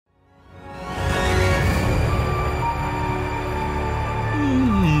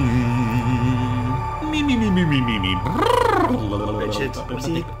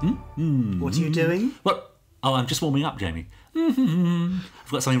What are you doing? Well, I'm just warming up, Jamie.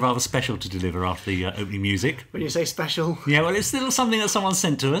 I've got something rather special to deliver after the opening music. When you say special? Yeah, well, it's a little something that someone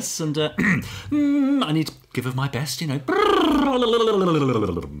sent to us, and I need to give it my best, you know.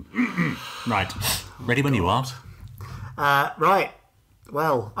 Right. Ready when you are. Right.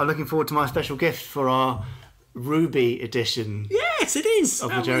 Well, I'm looking forward to my special gift for our Ruby edition. Yes, it is.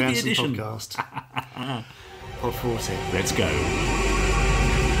 Of the Gerry Anderson podcast. Pod 40. Let's go.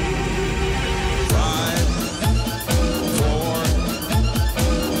 5, 4,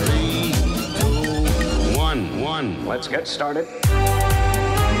 3, 2, 1. Let's get started.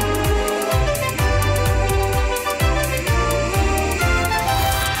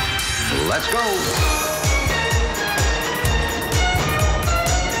 Let's go.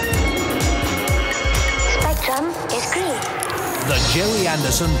 Is green. The Gerry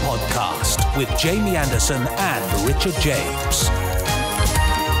Anderson Podcast with Jamie Anderson and Richard James.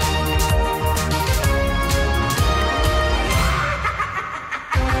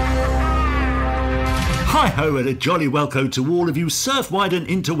 Hi-ho and a jolly welcome to all of you surf-wide and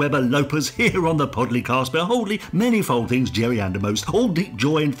interwebber lopers here on the Podlycast. Beholdly manifold things Gerry Andermost, all deep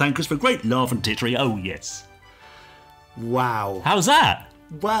joy and thank us for great laugh and tittery. Oh, yes. Wow. How's that?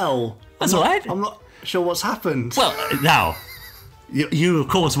 Well, That's all right. I'm not sure what's happened. Well, now, you of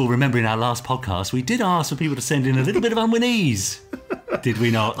course will remember in our last podcast we did ask for people to send in a little bit of unwinnies. Did we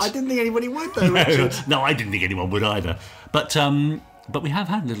not? I didn't think anybody would though, Richard. No, I didn't think anyone would either. But we have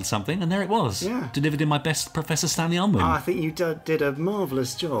had a little something, and there it was. Yeah. Delivered in my best Professor Stanley Unwin. I think you did a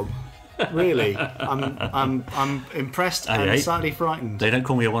marvellous job. Really. I'm impressed and slightly frightened. They don't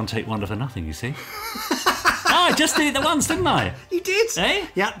call me a one-take wonder for nothing, you see. I just did it the once, didn't I? You did? Eh?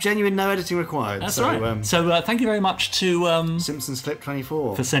 Yep, genuine, no editing required. That's right. So thank you very much to Simpsons Clip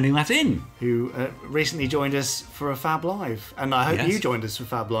 24 for sending that in. Who recently joined us for a Fab Live. And I hope you joined us for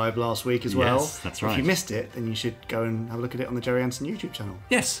Fab Live last week as well. Yes, that's right. If you missed it, then you should go and have a look at it on the Gerry Anderson YouTube channel.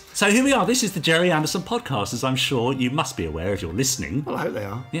 Yes. So here we are. This is the Gerry Anderson Podcast, as I'm sure you must be aware if you're listening. Well, I hope they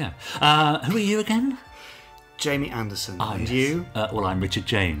are. Yeah. Who are you again? Jamie Anderson. And yes. you? Well, I'm Richard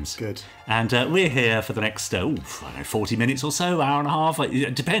James. Good. And we're here for the next, I don't know, 40 minutes or so, hour and a half.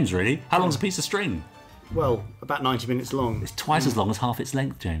 It depends, really. How long's a piece of string? Well, about 90 minutes long. It's twice as long as half its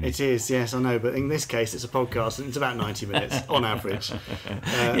length, Jamie. It is, yes, I know. But in this case, it's a podcast and it's about 90 minutes on average.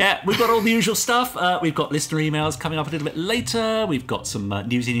 Yeah, we've got all the usual stuff. We've got listener emails coming up a little bit later. We've got some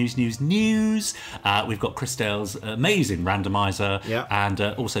newsy news. We've got Chris Dale's amazing randomizer. Yeah. And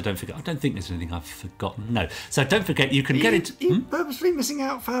also, don't forget, I don't think there's anything I've forgotten. No. So don't forget, you can get it. You purposely missing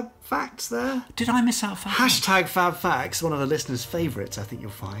out Fab Facts there? Did I miss out Fab? Hashtag Fab Facts, one of the listeners' favourites, I think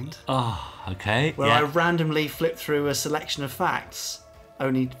you'll find. Oh, okay. Where I randomly flip through a selection of facts,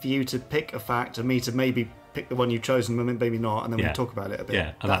 only for you to pick a fact and me to maybe pick the one you've chosen, maybe not, and then we talk about it a bit.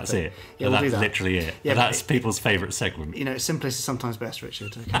 Yeah, and that's it. Yeah, we'll do that's that. literally it. Yeah, that's people's favourite segment. You know, simplest is sometimes best,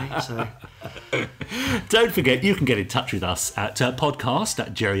 Richard, okay? So don't forget, you can get in touch with us at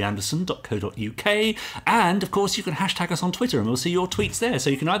podcast@gerryanderson.co.uk, and of course you can hashtag us on Twitter and we'll see your tweets there. So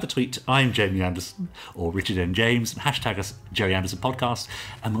you can either tweet I'm Jamie Anderson or Richard N. James and hashtag us Gerry Anderson Podcast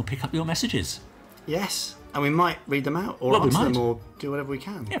and we'll pick up your messages. yes, and we might read them out or Well, we answer might. them or do whatever we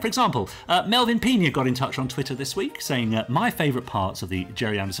can. Yeah, for example, Melvin Pena got in touch on Twitter this week saying, my favourite parts of the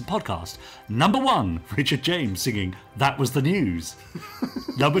Gerry Anderson podcast. Number 1, Richard James singing That Was the News.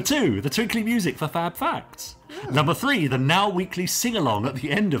 Number 2, the twinkly music for Fab Facts. Yeah. Number 3, the now weekly sing-along at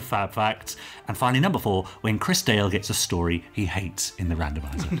the end of Fab Facts. And finally, number 4, when Chris Dale gets a story he hates in the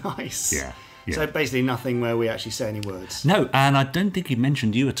randomizer. Nice. Yeah. Yeah. So basically nothing where we actually say any words. No, and I don't think he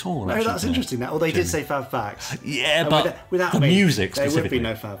mentioned you at all. No, actually, that's interesting. That, although he did say Fab Facts. Yeah, but without the me, music there specifically. would be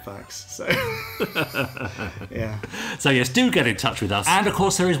no Fab Facts. So, yeah. So yes, do get in touch with us. And of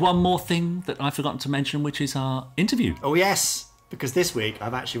course, there is one more thing that I've forgotten to mention, which is our interview. Oh yes, because this week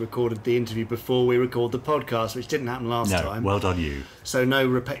I've actually recorded the interview before we record the podcast, which didn't happen last time. Well done, you. So no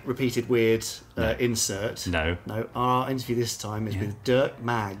repeated weird insert. No. Our interview this time is with Dirk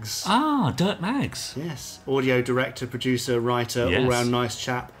Maggs. Ah, Dirk Maggs. Yes, audio director, producer, writer, all-round nice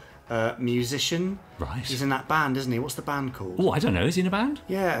chap, musician. Right. He's in that band, isn't he? What's the band called? Oh, I don't know. Is he in a band?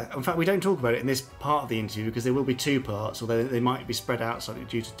 Yeah. In fact, we don't talk about it in this part of the interview because there will be 2 parts, although they might be spread out slightly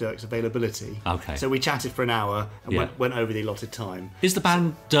due to Dirk's availability. Okay. So we chatted for an hour and went over the allotted time. Is the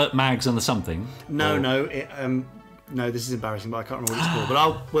band Dirk Maggs and the something? No, no. No, this is embarrassing, but I can't remember what it's called.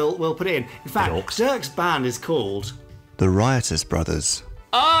 But we'll put it in. In fact, Dirk's band is called The Riotous Brothers.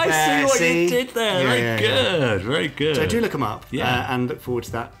 I see what you did there. Very good. So do look them up and look forward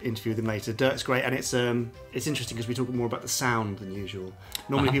to that interview with him later. Dirk's great, and it's interesting because we talk more about the sound than usual.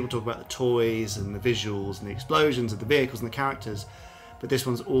 Normally people talk about the toys and the visuals and the explosions of the vehicles and the characters, but this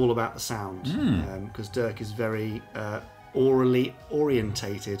one's all about the sound because Dirk is very orally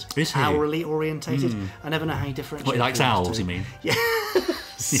orientated. Is he? Orally orientated. I never know how you differentiate. What, he likes owls, you mean? Yeah.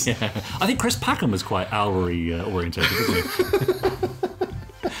 Yeah. I think Chris Packham was quite owlery orientated, wasn't he?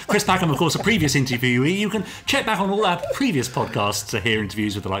 Chris Packham, of course, a previous interviewee. You can check back on all our previous podcasts to hear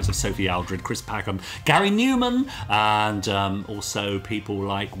interviews with the likes of Sophie Aldred, Chris Packham, Gary Newman, and also people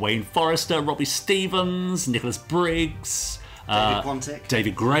like Wayne Forrester, Robbie Stevens, Nicholas Briggs, David Quantick,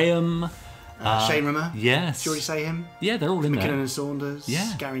 David Graham, Shane Rimmer. Yes. Did you already say him? Yeah, they're all in McKinnon there. and Saunders.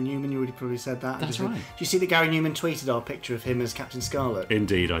 Yeah. Gary Newman, you already probably said that. That's right. Did you see that Gary Newman tweeted our picture of him as Captain Scarlet?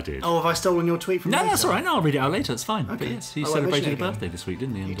 Indeed, I did. Oh, have I stolen your tweet from No, later? that's all right. No, I'll read it out later. It's fine. Okay. But yes, he Oh, celebrated a again. birthday this week,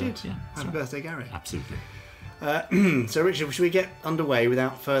 didn't he? He did. Yeah, Happy birthday, Gary. absolutely. So, Richard, should we get underway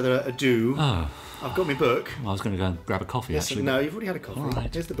without further ado? Oh, I've got my book. I was going to go and grab a coffee, actually. No, you've already had a coffee. All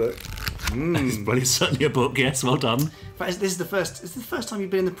right. Here's the book. Well, it's certainly a book, yes, well done. In fact, this is the first time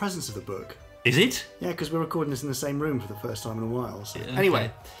you've been in the presence of the book. Is it? Yeah, because we're recording this in the same room for the first time in a while. So. Okay. Anyway.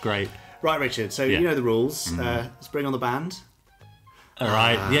 Great. Right, Richard, so Yeah. you know the rules. Let's bring on the band. All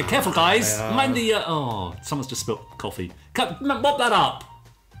right. Yeah, careful, guys. Mind the... someone's just spilt coffee. Mop that up.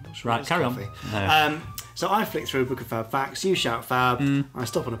 Right, It's carry coffee. on. No. So I flick through a book of fab facts, you shout fab, I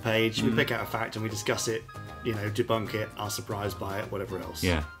stop on a page, we pick out a fact and we discuss it, debunk it, are surprised by it, whatever else.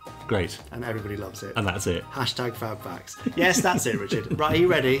 Yeah, great. And everybody loves it. And that's it. Hashtag fab facts. Yes, that's it, Richard. Right, are you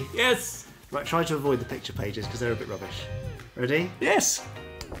ready? Yes. Right, try to avoid the picture pages because they're a bit rubbish. Ready? Yes.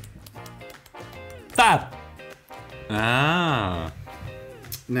 Fab. Ah.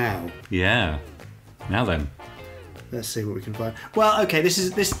 Now, Yeah. Now then. let's see what we can find. Well, okay,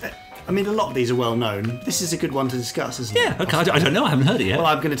 I mean, a lot of these are well known. This is a good one to discuss, isn't it? Yeah, okay. I don't know. I haven't heard it yet. Well,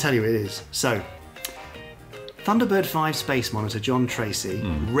 I'm going to tell you it is. So, Thunderbird 5 Space Monitor John Tracy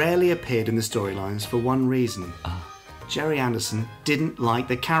rarely appeared in the storylines for one reason. Gerry Anderson didn't like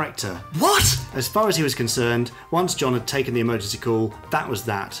the character. What? As far as he was concerned, once John had taken the emergency call, that was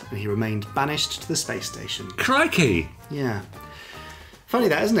that, and he remained banished to the space station. Crikey. Yeah. Funny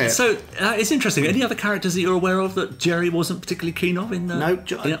that, isn't it? So, it's interesting. Any other characters that you're aware of that Gerry wasn't particularly keen of in the... No,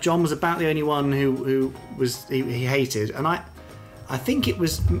 John was about the only one who he hated, and I think it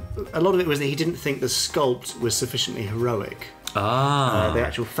was a lot of it was that he didn't think the sculpt was sufficiently heroic. The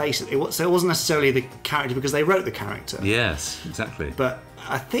actual face. So it wasn't necessarily the character because they wrote the character. Yes, exactly. But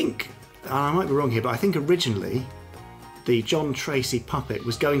I think, and I might be wrong here, but I think originally the John Tracy puppet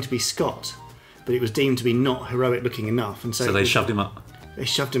was going to be Scott, but it was deemed to be not heroic looking enough, and so they shoved him up. They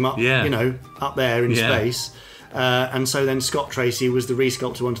shoved him up, Yeah. up there in space. And so then Scott Tracy was the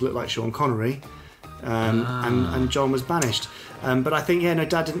resculpted one to look like Sean Connery, and John was banished. But I think,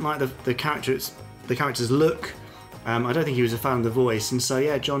 Dad didn't like the character's look. I don't think he was a fan of the voice, and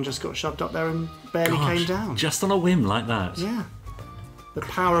so John just got shoved up there and barely came down. Just on a whim like that. Yeah. The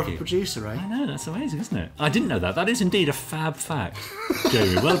power of a producer, eh? I know, that's amazing, isn't it? I didn't know that. That is indeed a fab fact,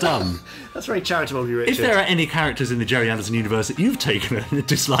 Gerry. Well done. That's very charitable of you, Richard. If there are any characters in the Gerry Anderson universe that you've taken a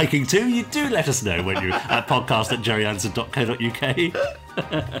disliking to, you do let us know when you at podcast@gerryanderson.co.uk.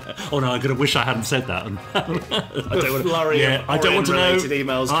 Oh no, I'm going to wish I hadn't said that. I don't want to know.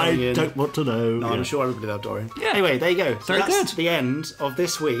 Emails coming in. Don't want to know. No, I'm sure everybody loved Dorian. Yeah. Anyway, there you go. So Very that's good. the end of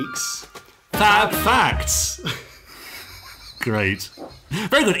this week's Fab Facts. Great.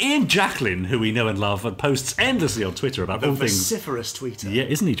 Very good. Ian Jacklin, who we know and love and posts endlessly on Twitter about all things. Vociferous tweeter. Yeah,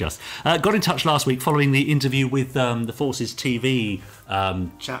 isn't he just? Got in touch last week following the interview with the Forces TV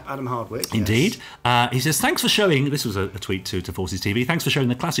chap Adam Hardwick. Indeed. He says, thanks for showing, this was a tweet to Forces TV, thanks for showing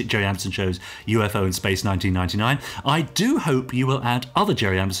the classic Gerry Anderson shows, UFO in Space 1999. I do hope you will add other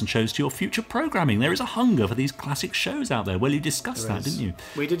Gerry Anderson shows to your future programming. There is a hunger for these classic shows out there. Well, you discussed that, didn't you?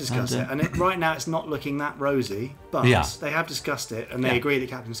 We did discuss it. And right now it's not looking that rosy, but they have discussed it and they agree that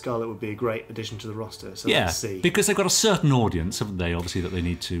Captain Scarlet would be a great addition to the roster. So let's see. Because they've got a certain audience, haven't they, obviously, that they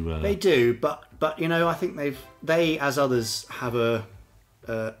need to... They do, but I think they, as others, have a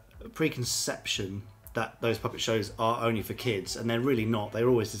preconception that those puppet shows are only for kids, and they're really not. They're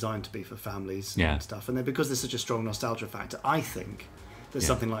always designed to be for families and stuff. And because there's such a strong nostalgia factor, I think that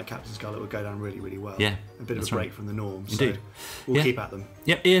something like Captain Scarlet would go down really, really well. Yeah, a bit of a break from the norm. Indeed. So we'll keep at them.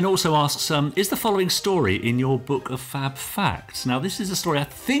 Yep. Ian also asks, is the following story in your book of Fab Facts? Now, this is a story I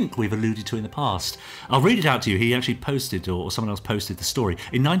think we've alluded to in the past. I'll read it out to you. He actually posted, or someone else posted the story.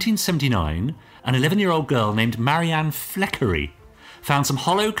 In 1979, an 11-year-old girl named Marianne Fleckery found some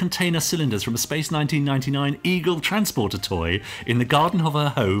hollow container cylinders from a Space 1999 Eagle transporter toy in the garden of her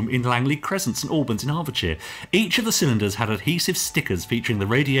home in Langley Crescent, St Albans in Hertfordshire. Each of the cylinders had adhesive stickers featuring the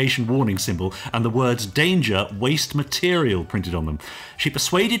radiation warning symbol and the words "Danger, Waste Material" printed on them. She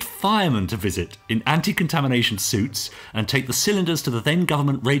persuaded firemen to visit in anti-contamination suits and take the cylinders to the then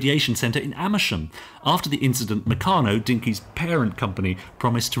government radiation centre in Amersham. After the incident, Meccano, Dinky's parent company,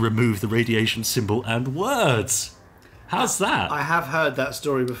 promised to remove the radiation symbol and words. How's that? I have heard that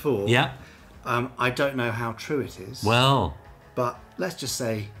story before. Yeah. I don't know how true it is. Well, but let's just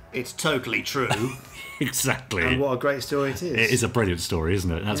say it's totally true. Exactly. And what a great story it is. It is a brilliant story,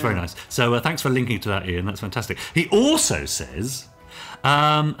 isn't it? That's very nice. So thanks for linking to that, Ian. That's fantastic. He also says...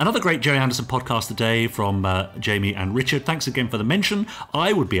 another great Gerry Anderson podcast today from Jamie and Richard. Thanks again for the mention.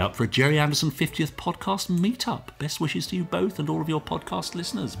 I would be up for a Gerry Anderson 50th podcast meetup. Best wishes to you both and all of your podcast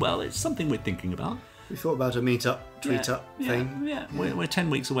listeners. Well, it's something we're thinking about. We thought about a meet-up, tweet-up thing. Yeah. We're 10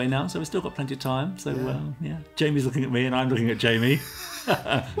 weeks away now, so we've still got plenty of time. So, Jamie's looking at me and I'm looking at Jamie.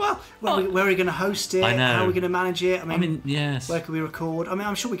 Well, where are we going to host it? I know. How are we going to manage it? I mean, yes. Where can we record? I mean,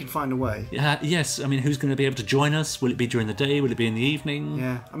 I'm sure we can find a way. Yes. I mean, who's going to be able to join us? Will it be during the day? Will it be in the evening?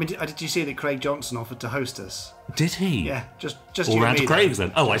 Yeah. I mean, did you see that Craig Johnson offered to host us? Did he? Yeah. Just all you round and me, to Craig's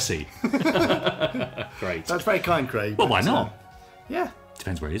then. Oh, I see. Great. That's very kind, Craig. Well, why not? Yeah.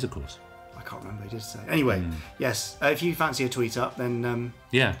 Depends where he is, of course. I can't remember. He did say. Anyway, yes. If you fancy a tweet up, then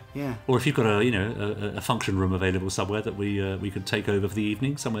yeah. Or if you've got a function room available somewhere that we could take over for the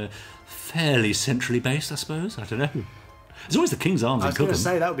evening, somewhere fairly centrally based, I suppose. I don't know. There's always the King's Arms in Cookham. I was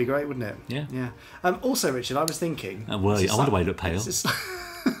going to say that would be great, wouldn't it? Yeah. Also, Richard, I was thinking. I wonder why you look pale.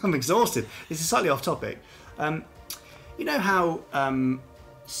 I'm exhausted. This is slightly off topic. You know how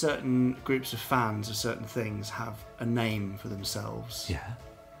certain groups of fans of certain things have a name for themselves? Yeah.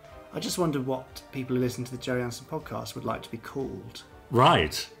 I just wondered what people who listen to the Gerry Anderson podcast would like to be called.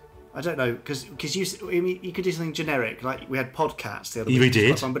 Right. I don't know, because you could do something generic, like we had podcasts the other week. We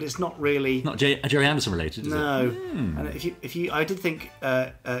did. Fun, but it's not really... Not Gerry Anderson related, is it? No. And if you, I did think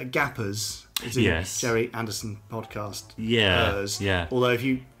Gappers... Yes. Gerry Anderson podcast. Yeah. Although if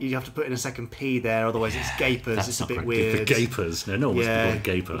you have to put in a second P there, otherwise it's Gapers. That's it's a not bit quite weird. The Gapers. No one wants to call it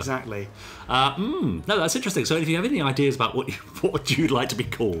Gaper. Exactly. No, that's interesting. So if you have any ideas about what you'd like to be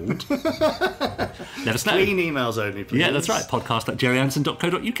called, let us know. Clean emails only, please. Yeah, that's right.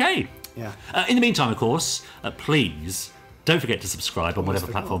 podcast@gerryanderson.co.uk. Yeah. In the meantime, of course, please don't forget to subscribe on whatever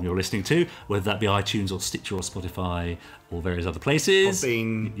platform you're listening to, whether that be iTunes or Stitcher or Spotify or various other places.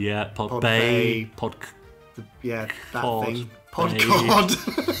 Podbean. Yeah, Podbay. That thing. Podcod.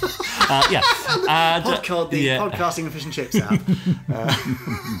 Podcod, the podcasting and fish and chips app.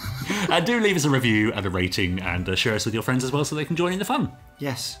 And do leave us a review and a rating and share us with your friends as well so they can join in the fun.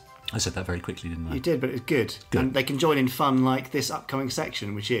 Yes. I said that very quickly, didn't I? You did, but it's good. And they can join in fun like this upcoming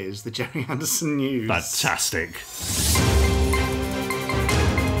section, which is the Gerry Anderson News. Fantastic.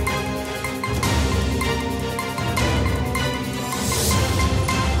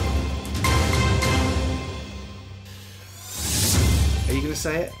 Are you going to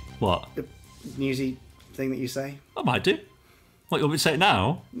say it? What? The newsy thing that you say? I might do. What, you want me to say it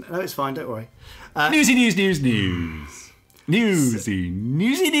now? No, it's fine, don't worry. Newsy news.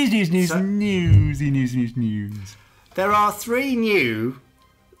 There are 3 new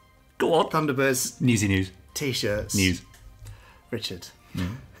Go on. Thunderbirds Newsy news. T-shirts. News. Richard.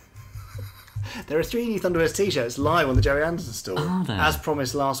 There are 3 new Thunderbirds T-shirts live on the Gerry Anderson store. Are there? As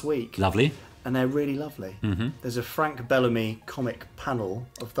promised last week. Lovely. And they're really lovely. Mm-hmm. There's a Frank Bellamy comic panel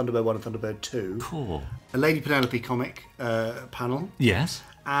of Thunderbird 1 and Thunderbird 2. Cool. A Lady Penelope comic panel. Yes.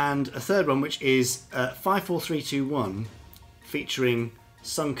 And a third one, which is 54321, featuring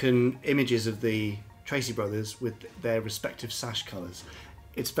sunken images of the Tracy brothers with their respective sash colours.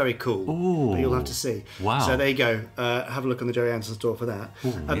 It's very cool. Ooh. But you'll have to see. Wow. So there you go. Have a look on the Gerry Anderson store for that.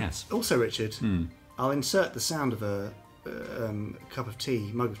 Ooh, yes. Also, Richard, I'll insert the sound of a mug of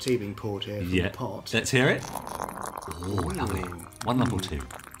tea being poured here from the pot. Let's hear it. Oh, lovely. 1 lump or 2?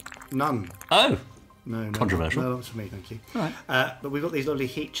 None. Oh. No. Controversial. No, that's for me, thank you. All right. But we've got these lovely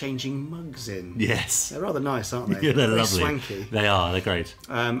heat-changing mugs in. Yes. They're rather nice, aren't they? Yeah, they're very lovely. Swanky. They are. They're great.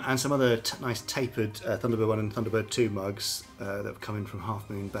 And some other nice tapered Thunderbird 1 and Thunderbird 2 mugs that have come in from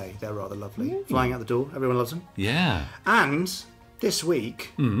Half Moon Bay. They're rather lovely. Ooh. Flying out the door. Everyone loves them. Yeah. And this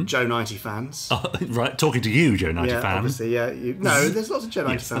week, Joe 90 fans. Oh, right, talking to you, Joe 90 yeah, fan. Obviously, yeah. No, there's lots of Joe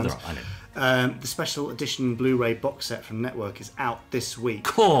 90 yes, fans. there are, I know. The special edition Blu-ray box set from Network is out this week.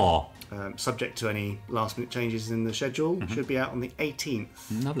 Cool. Subject to any last-minute changes in the schedule, should be out on the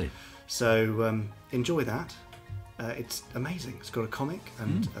 18th. Lovely. So enjoy that. it's amazing. It's got a comic,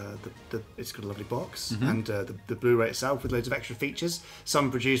 and it's got a lovely box, and the Blu-ray itself with loads of extra features.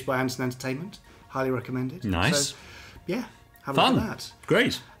 Some produced by Anderson Entertainment. Highly recommended. Nice. So, yeah, have Fun. a look at that.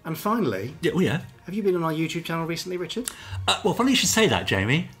 Great. And finally, Yeah. have you been on our YouTube channel recently, Richard? Well, funny you should say that,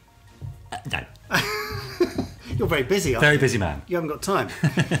 Jamie. No. You're very busy, aren't Very you? busy man. You haven't got time.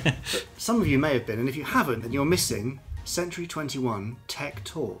 But some of you may have been, and if you haven't, then you're missing Century 21 Tech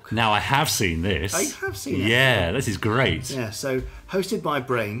Talk. Now, I have seen this. Oh, you have seen it? Yeah, this is great. Yeah, so hosted by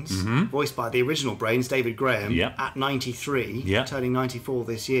Brains, voiced by the original Brains, David Graham, Yep. at 93, Yep. turning 94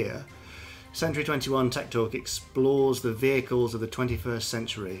 this year. Century 21 Tech Talk explores the vehicles of the 21st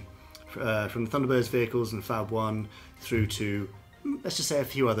century, from the Thunderbirds vehicles and Fab 1 through to, let's just say, a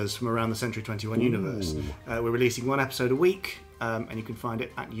few others from around the Century 21 universe. We're releasing one episode a week, and you can find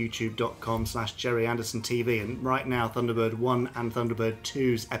it at youtube.com/Gerry Anderson TV. And right now, Thunderbird 1 and Thunderbird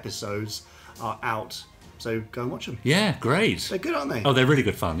 2's episodes are out. So go and watch them. Yeah, great. They're good, aren't they? Oh, they're really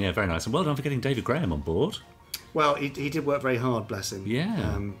good fun. Yeah, very nice. And well done for getting David Graham on board. Well, he did work very hard, bless him.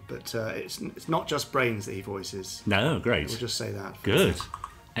 Yeah. But it's not just Brains that he voices. No, great. We'll just say that. Good.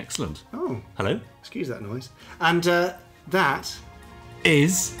 Excellent. Oh, Hello? excuse that noise. And that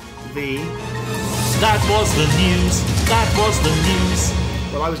Is... the... That was the news. That was the news.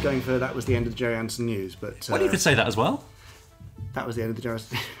 Well, I was going for that was the end of the Gerry Anderson news, but Well, you could say that as well. that was the end of the Gerry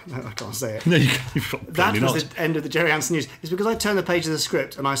Anderson... No, I can't say it. No, you've That probably was not. the end of the Gerry Anderson news. It's because I turned the page of the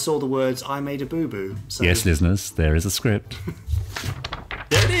script and I saw the words, I made a boo-boo. So Yes, listeners, there is a script.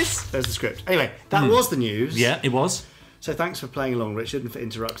 There it is. there's the script. Anyway, that was the news. Yeah, it was. So thanks for playing along, Richard, and for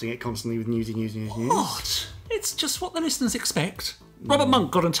interrupting it constantly with news. What? It's just what the listeners expect. Robert Monk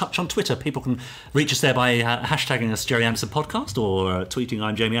got in touch on Twitter. People can reach us there by hashtagging us Gerry Anderson Podcast or tweeting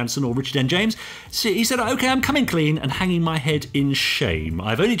I'm Jamie Anderson or Richard N. James. So he said, OK, I'm coming clean and hanging my head in shame.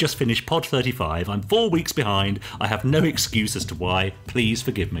 I've only just finished Pod 35. I'm 4 weeks behind. I have no excuse as to why. Please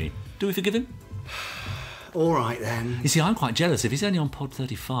forgive me. Do we forgive him? All right, then. You see, I'm quite jealous. If he's only on Pod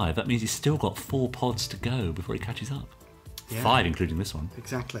 35, that means he's still got 4 pods to go before he catches up. Yeah. 5, including this one.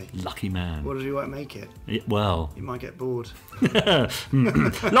 Exactly. Lucky man. What did you make it? Well... You might get bored.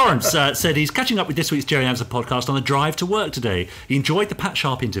 Lawrence said he's catching up with this week's Gerry Anderson podcast on the drive to work today. He enjoyed the Pat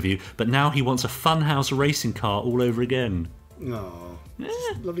Sharp interview, but now he wants a funhouse racing car all over again. Oh,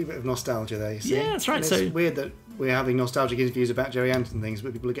 lovely bit of nostalgia there, you see. Yeah, that's right. And So it's weird that we're having nostalgic interviews about Gerry Anderson things,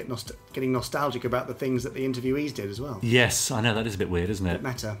 but people are getting nostalgic about the things that the interviewees did as well. yes, I know that is a bit weird, isn't it?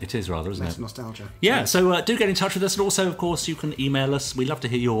 Meta. It is rather, isn't That's it? nostalgia. Yeah, so do get in touch with us, and also, of course, you can email us. We love to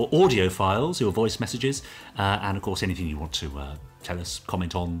hear your audio files, your voice messages, and of course, anything you want to tell us,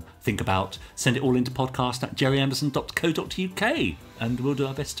 comment on, think about. Send it all into podcast@gerryanderson.co.uk, and we'll do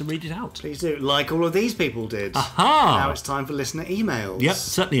our best to read it out. Please do, like all of these people did. Aha! Now it's time for listener emails. Yep,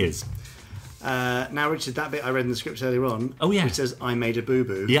 certainly is. Now, Richard, that bit I read in the script earlier on, Oh, yeah. which says, I made a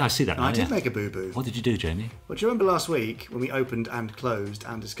boo-boo. Yeah, I see that now, I did yeah. make a boo-boo. What did you do, Jamie? Well, do you remember last week when we opened and closed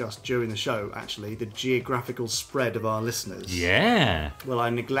and discussed during the show, actually, the geographical spread of our listeners? Yeah. Well, I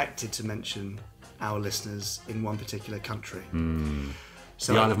neglected to mention our listeners in one particular country.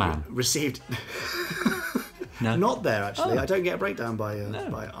 So The Isle I of Man. Received... No. Not there, actually. Oh. I don't get a breakdown by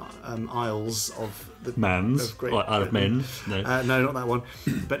isles of the... Mans, of Great or Isle of Men. Britain. No. No, not that one.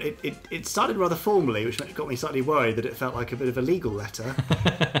 But it started rather formally, which got me slightly worried that it felt like a bit of a legal letter.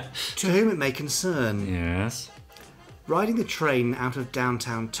 To whom it may concern. Yes. Riding the train out of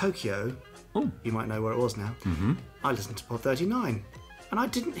downtown Tokyo, Oh. you might know where it was now, I listened to Pod 39. And I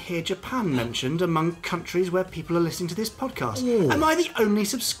didn't hear Japan mentioned among countries where people are listening to this podcast. Am I the only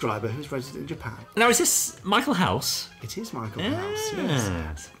subscriber who's resident in Japan? Now, is this Michael House? It is Michael House,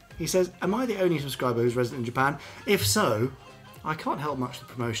 yes. He says, am I the only subscriber who's resident in Japan? If so, I can't help much with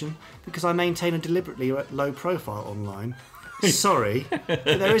the promotion because I maintain a deliberately low profile online. Sorry, but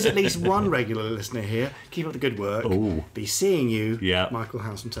there is at least one regular listener here. Keep up the good work. Ooh. Be seeing you, Yeah. Michael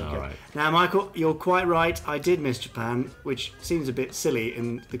House from Tokyo. All right. Now, Michael, you're quite right. I did miss Japan, which seems a bit silly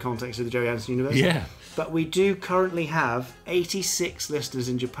in the context of the Gerry Anderson universe. Yeah. But we do currently have 86 listeners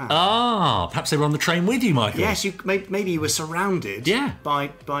in Japan. Ah, perhaps they were on the train with you, Michael. Yes, maybe you were surrounded Yeah. by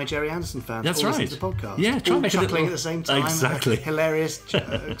Gerry Anderson fans. That's all listening right. to the podcast. Yeah, try all and make a chuckling little- at the same time. Exactly. Hilarious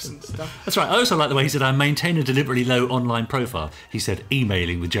jokes and stuff. That's right. I also like the way he said, I maintain a deliberately low online profile. He said,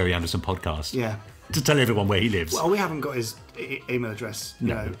 emailing the Gerry Anderson podcast. Yeah. To tell everyone where he lives. Well, we haven't got his email address,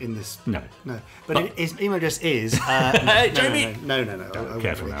 in this. No. But his email address is. Jamie! No.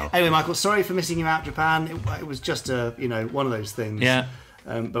 Careful now. Anyway, Michael, sorry for missing you out, Japan. It was just one of those things. Yeah.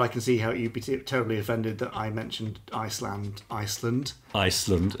 But I can see how you'd be terribly offended that I mentioned Iceland.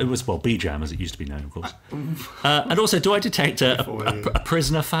 It was, well, B-Jam, as it used to be known, of course. And also, do I detect a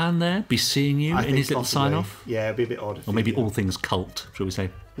prisoner fan there be seeing you in his little sign-off? Yeah, it'd be a bit odd. Or maybe all things cult, shall we say?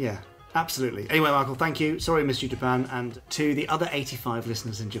 Yeah, absolutely. Anyway, Michael, thank you. Sorry I missed you, Japan. And to the other 85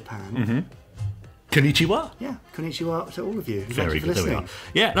 listeners in Japan... Konnichiwa. Yeah, konnichiwa to all of you. Very good, there we listening. are.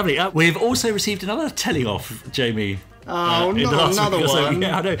 Yeah, lovely. We've also received another telling off, Jamie. Oh, not another one.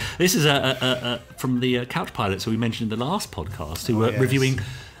 Yeah, I know. This is from the Couch Pilots who we mentioned in the last podcast, who were reviewing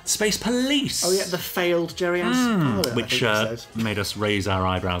Space Police. Oh, yeah, the failed Gerry Anderson pilot, which made us raise our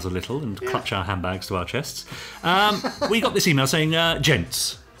eyebrows a little and clutch our handbags to our chests. We got this email saying,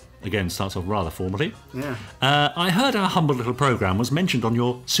 gents... Again, starts off rather formally. Yeah. I heard our humble little programme was mentioned on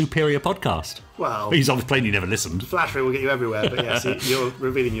your superior podcast. Well... He's obviously plainly never listened. Flattery will get you everywhere, but yes, you're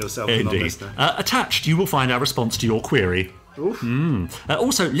revealing yourself as a non-listener. Attached, you will find our response to your query.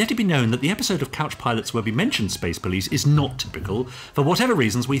 Also, let it be known that the episode of Couch Pilots where we mentioned Space Police is not typical. For whatever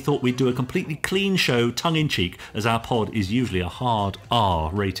reasons, we thought we'd do a completely clean show, tongue-in-cheek, as our pod is usually a hard R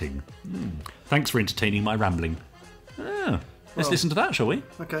rating. Thanks for entertaining my rambling. Let's listen to that, shall we?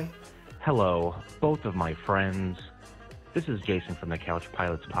 Okay. Hello, both of my friends. This is Jason from the Couch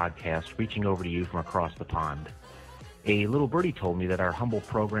Pilots podcast, reaching over to you from across the pond. A little birdie told me that our humble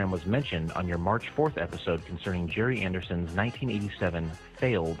program was mentioned on your March 4th episode concerning Gerry Anderson's 1987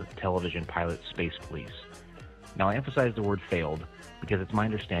 failed television pilot, Space Police. Now, I emphasize the word failed because it's my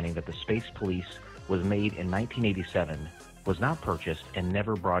understanding that the Space Police was made in 1987, was not purchased, and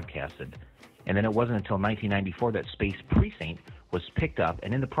never broadcasted. And then it wasn't until 1994 that Space Precinct was picked up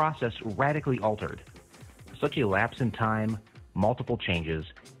and in the process radically altered. Such a lapse in time, multiple changes,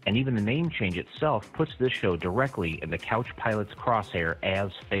 and even the name change itself puts this show directly in the Couch Pilots crosshair as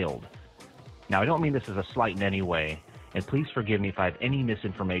failed. Now, I don't mean this as a slight in any way, and please forgive me if I have any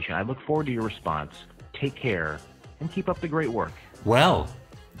misinformation. I look forward to your response. Take care, and keep up the great work. Well,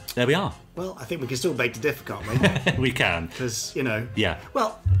 there we are. Well, I think we can still beg to differ, can't we? We can. Because, Yeah.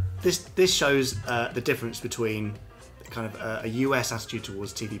 Well, this shows the difference between kind of a US attitude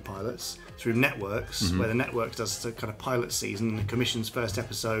towards TV pilots through networks, where the network does a kind of pilot season and commissions first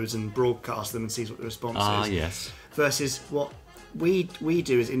episodes and broadcasts them and sees what the response is. Yes. Versus what we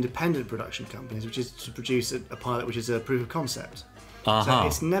do as independent production companies, which is to produce a pilot which is a proof of concept. So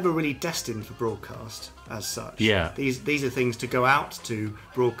it's never really destined for broadcast as such. Yeah. These are things to go out to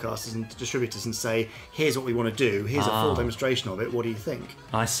broadcasters and distributors and say, here's what we want to do, here's a full demonstration of it, what do you think?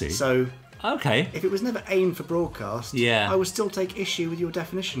 I see. So okay. if it was never aimed for broadcast, I would still take issue with your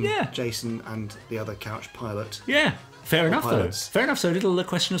definition, Jason and the other Couch Pilot. Yeah, fair enough pilots. though. Fair enough, so a little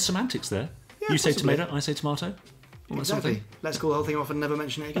question of semantics there. Yeah, you say possibly. tomato, I say tomato. Exactly. Let's call the whole thing off and never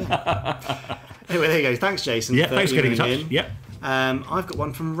mention it again. Anyway, there you go. Thanks, Jason. Yeah, for thanks for getting in touch. emailing Yep. I've got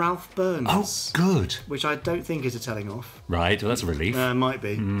one from Ralph Burns. Oh, good. Which I don't think is a telling off. Right, well, that's a relief. Might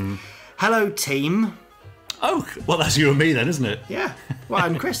be. Hello, team. Oh, well, that's you and me then, isn't it? Yeah. Well,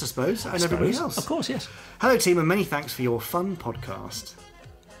 and Chris, I suppose, and everybody else. Of course, yes. Hello, team, and many thanks for your fun podcast.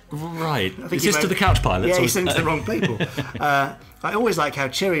 Right. I think Is this to the Couch Pilots? Yeah, or- you sent it to the wrong people. I always like how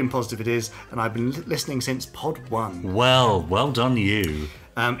cheery and positive it is, and I've been listening since Pod 1. Well done you.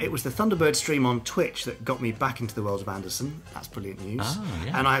 It was the Thunderbird stream on Twitch that got me back into the world of Anderson. That's brilliant news. Oh,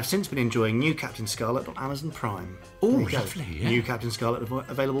 yeah. And I have since been enjoying New Captain Scarlet on Amazon Prime. Oh, There you go. lovely, yeah. New Captain Scarlet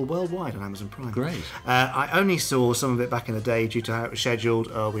available worldwide on Amazon Prime. Great. I only saw some of it back in the day due to how it was scheduled.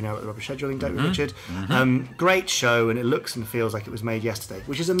 We know what the rubber scheduling, don't we, Richard? Great show, and it looks and feels like it was made yesterday,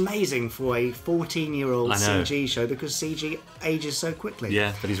 which is amazing for a 14-year-old I know. CG show because CG ages so quickly.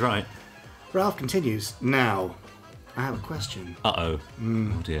 Yeah, but he's right. Ralph continues. Now, I have a question. Uh-oh.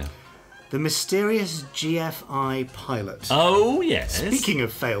 Oh, dear. The mysterious GFI pilot. Oh, yes. Speaking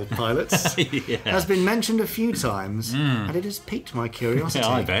of failed pilots, has been mentioned a few times, and it has piqued my curiosity.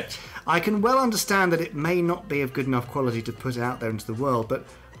 Yeah, I bet. I can well understand that it may not be of good enough quality to put out there into the world, but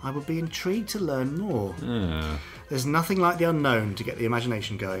I would be intrigued to learn more. There's nothing like the unknown to get the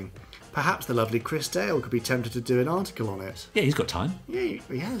imagination going. Perhaps the lovely Chris Dale could be tempted to do an article on it. Yeah, he's got time. Yeah,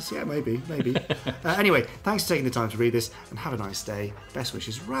 he has. Yeah, maybe. Anyway, thanks for taking the time to read this, and have a nice day. Best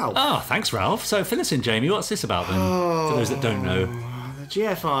wishes, Ralph. Oh, thanks, Ralph. So fill us in, Jamie. What's this about then? For those that don't know. The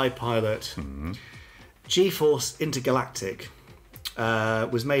GFI pilot, G-Force Intergalactic,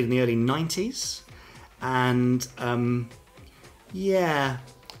 was made in the early 90s, and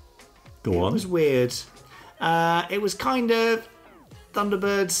Go on. it was weird. It was kind of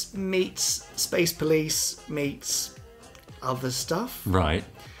Thunderbirds meets Space Police meets other stuff. Right.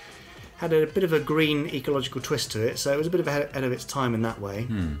 Had a bit of a green ecological twist to it, so it was a bit of ahead of its time in that way.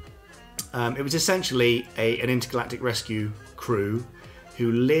 It was essentially an intergalactic rescue crew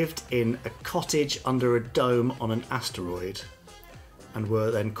who lived in a cottage under a dome on an asteroid and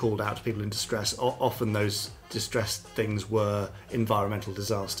were then called out to people in distress. Often those distressed things were environmental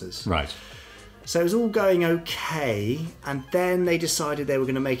disasters. Right. So it was all going okay, and then they decided they were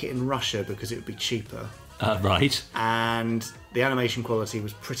going to make it in Russia because it would be cheaper. Right. And the animation quality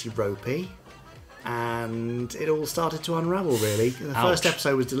was pretty ropey, and it all started to unravel, really. The first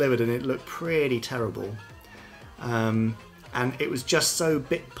episode was delivered and it looked pretty terrible. And it was just so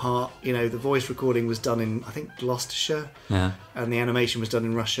bit part, the voice recording was done in, I think, Gloucestershire, and the animation was done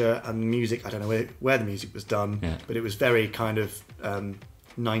in Russia, and the music, I don't know where the music was done, but it was very kind of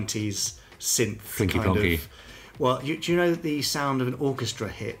 90s synth Flinky kind plonky. of. Well, do you know the sound of an orchestra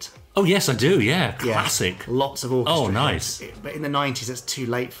hit? Oh, yes, I do, yeah. Classic. Yeah, lots of orchestra Oh, nice. hits. But in the 90s, that's too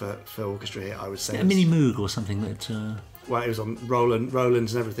late for orchestra hit, I would say. A mini Moog or something that... Well, it was on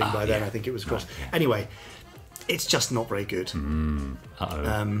Roland's and everything by then. I think it was across. Right, yeah. Anyway, it's just not very good.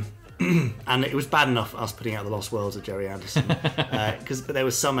 Uh-oh. And it was bad enough us putting out The Lost Worlds of Gerry Anderson. But there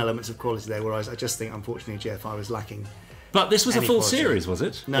were some elements of quality there where I just think, unfortunately, GFI was lacking. But this was a Any full quality. series, was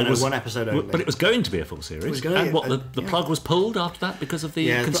it? No, one episode only. But it was going to be a full series. was gonna and be, what, the plug was pulled after that because of the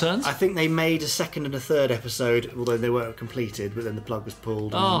concerns? I think they made a second and a third episode, although they weren't completed, but then the plug was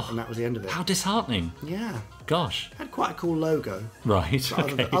pulled and that was the end of it. How disheartening. Yeah. Gosh. Had quite a cool logo. Right,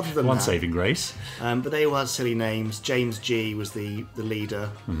 okay. Other than One that, saving grace. but they all had silly names. James G was the leader.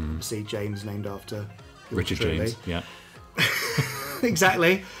 See, James named after Richard Truly. James, yeah.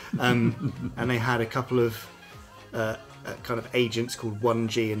 Exactly. And they had a couple of kind of agents called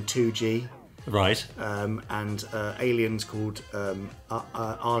 1G and 2G. Right. And aliens called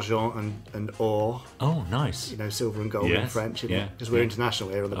Argent and Or. Oh, nice. Silver and gold in French. Because we're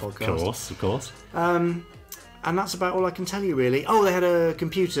international here on the podcast. Of course. And that's about all I can tell you, really. Oh, they had a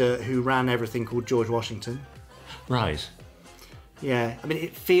computer who ran everything called George Washington. Right. Yeah, I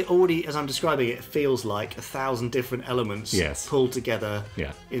mean, already as I'm describing it, it feels like 1,000 different elements pulled together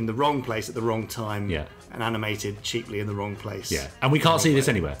in the wrong place at the wrong time and animated cheaply in the wrong place. Yeah, and we can't see this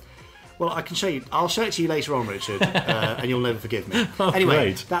anywhere. Well, I can show you. I'll show it to you later on, Richard, and you'll never forgive me. Oh,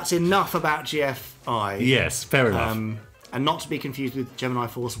 anyway, great. That's enough about GFI. Yes, fair enough. And not to be confused with Gemini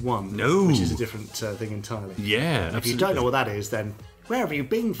Force 1, No. which is a different thing entirely. Yeah, If absolutely. you don't know what that is, then where have you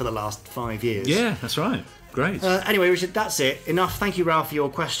been for the last 5 years? Yeah, that's right. Great. Anyway, Richard, that's it. Enough. Thank you, Ralph, for your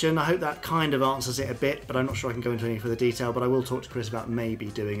question. I hope that kind of answers it a bit, but I'm not sure I can go into any further detail. But I will talk to Chris about maybe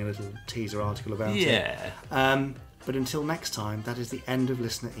doing a little teaser article about it. Yeah. But until next time, that is the end of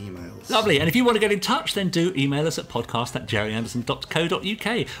listener emails. Lovely. And if you want to get in touch, then do email us at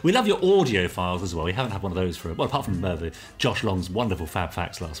podcast@gerryanderson.co.uk. We love your audio files as well. We haven't had one of those for, apart from the Josh Long's wonderful Fab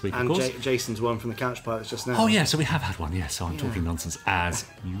Facts last week, And of course. Jason's one from the Couch Pilots just now. Oh, yeah, so we have had one, so I'm talking nonsense as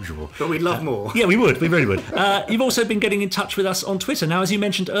usual. But we'd love more. Yeah, we really would. You've also been getting in touch with us on Twitter. Now, as you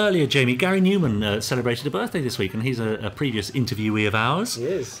mentioned earlier, Jamie, Gary Newman celebrated a birthday this week, and he's a previous interviewee of ours. He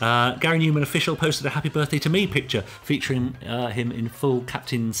is. Gary Newman official posted a happy birthday to me picture featuring him in full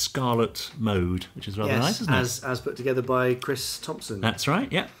Captain Scarlet mode, which is rather nice, isn't it? As put together by Chris Thompson. That's right,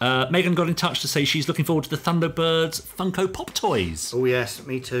 yeah. Megan got in touch to say she's looking forward to the Thunderbirds Funko Pop toys. Oh, yes,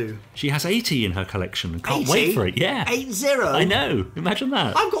 me too. She has 80 in her collection and can't 80? wait for it. Yeah. 80? I know. Imagine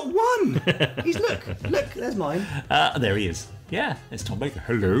that. I've got one. Look, there's mine. There he is. Yeah, it's Tom Baker.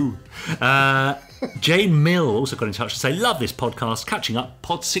 Hello. Jane Mill also got in touch to say, love this podcast, catching up,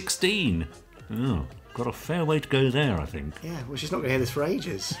 pod 16. Oh, got a fair way to go there, I think. Yeah, well, she's not going to hear this for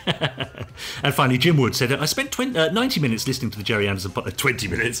ages. And finally, Jim Wood said, I spent 90 minutes listening to the Gerry Anderson podcast. 20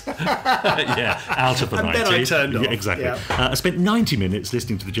 minutes. Yeah, out of the 90. And then I turned off. Yeah, exactly. Yeah. I spent 90 minutes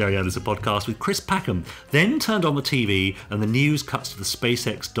listening to the Gerry Anderson podcast with Chris Packham, then turned on the TV and the news cuts to the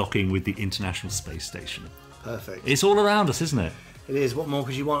SpaceX docking with the International Space Station. Perfect. It's all around us, isn't it? It is. What more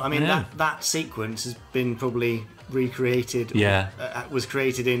could you want? I mean, Yeah. that sequence has been probably recreated. Yeah. Was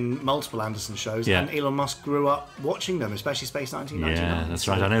created in multiple Anderson shows, Yeah. and Elon Musk grew up watching them, especially Space 1999. Yeah, that's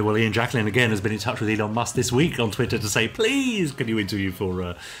right. I know. Well, Ian Jacklin again has been in touch with Elon Musk this week on Twitter to say, please, can you interview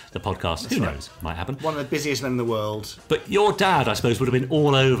for the podcast? Who knows? Might happen. One of the busiest men in the world. But your dad, I suppose, would have been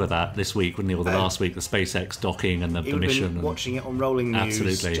all over that this week, wouldn't he? Or the last week, the SpaceX docking and the He would have mission. been watching it on rolling news,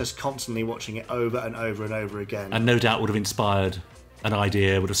 Absolutely. just constantly watching it over and over and over again. And no doubt would have inspired an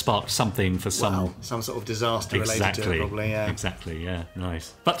idea, would have sparked something for some sort of disaster related to it, probably. Yeah. Exactly, yeah,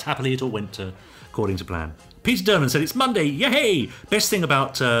 nice. But happily it all went according to plan. Peter Derman said, it's Monday, yay! Best thing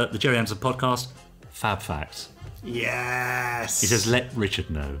about the Gerry Anderson podcast, Fab Facts. Yes. He says, let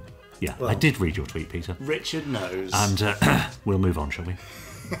Richard know. Yeah, I did read your tweet, Peter. Richard knows. And we'll move on, shall we?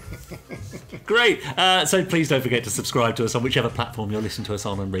 Great. So please don't forget to subscribe to us on whichever platform you're listening to us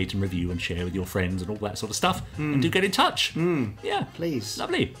on, and rate and review and share with your friends and all that sort of stuff. And do get in touch. Yeah. Please.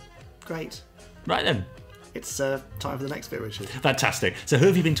 Lovely. Great. Right then. It's time for the next bit, Richard. Fantastic. So who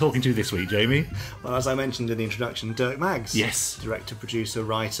have you been talking to this week, Jamie? Well, as I mentioned in the introduction, Dirk Maggs. Yes. Director, producer,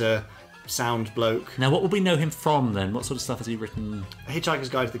 writer, sound bloke. Now, what would we know him from then? What sort of stuff has he written? Hitchhiker's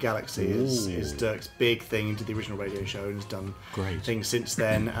Guide to the Galaxy is Dirk's big thing. He did the original radio show and has done things since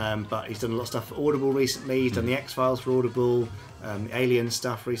then. But he's done a lot of stuff for Audible recently. He's done the X-Files for Audible, Alien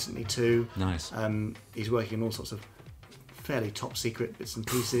stuff recently too. Nice. He's working on all sorts of fairly top secret bits and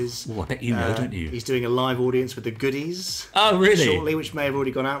pieces. Oh, I bet you know, don't you? He's doing a live audience with the Goodies. Oh, really? Shortly, which may have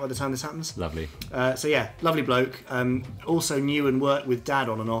already gone out by the time this happens. Lovely. So yeah, lovely bloke. Also knew and worked with Dad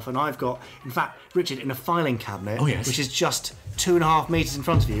on and off. And I've got, in fact, Richard, in a filing cabinet, which is just 2.5 metres in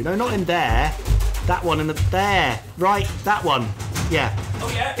front of you. No, not in there. That one in the there. Right, that one. Yeah. Oh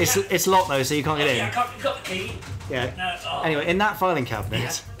yeah. It's locked though, so you can't get in. Yeah, I can't, you got the key. Yeah. No, Anyway, in that filing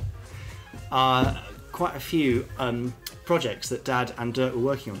cabinet are quite a few projects that Dad and Dirk were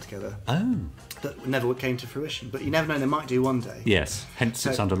working on together. Oh. That never came to fruition, but you never know, they might do one day. Yes, hence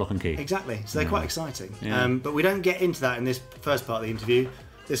it's under lock and key. Exactly, so they're quite exciting. Yeah. But we don't get into that in this first part of the interview.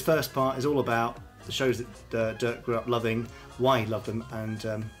 This first part is all about the shows that Dirk grew up loving, why he loved them,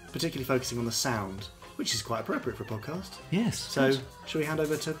 and particularly focusing on the sound, which is quite appropriate for a podcast. Yes. So, shall we hand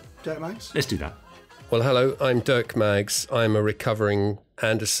over to Dirk Maggs? Let's do that. Well, hello, I'm Dirk Maggs. I'm a recovering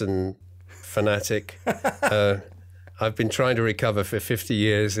Anderson fanatic. I've been trying to recover for 50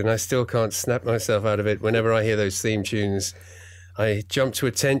 years and I still can't snap myself out of it. Whenever I hear those theme tunes, I jump to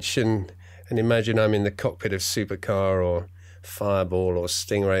attention and imagine I'm in the cockpit of Supercar or Fireball or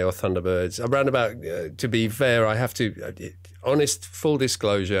Stingray or Thunderbirds. Around about, to be fair, I have to, honest, full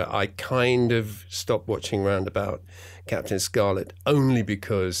disclosure, I kind of stopped watching Roundabout Captain Scarlet only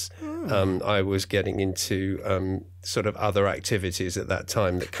because I was getting into sort of other activities at that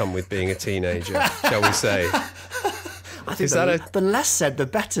time that come with being a teenager, shall we say. I think the less said, the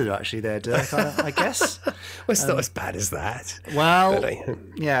better, actually, there, Dirk, I guess. Well, it's not as bad as that. Well,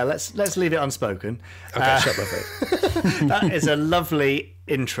 yeah, let's leave it unspoken. Okay, shut my face. That is a lovely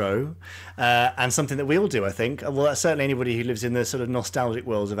intro, and something that we all do, I think. Well, that's certainly anybody who lives in the sort of nostalgic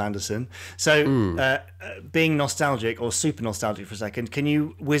worlds of Anderson. So, being nostalgic, or super nostalgic for a second, can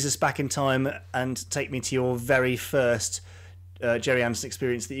you whiz us back in time and take me to your very first Gerry Anderson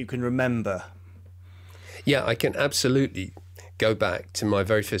experience that you can remember? Yeah, I can absolutely go back to my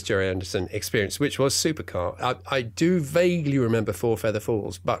very first Gerry Anderson experience, which was Supercar. I do vaguely remember Four Feather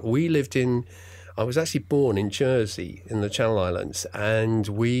Falls, but I was actually born in Jersey in the Channel Islands, and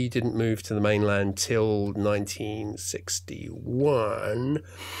we didn't move to the mainland till 1961,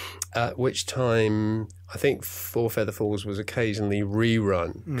 at which time I think Four Feather Falls was occasionally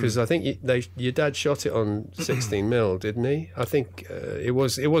rerun, because I think your dad shot it on 16mm, didn't he? I think it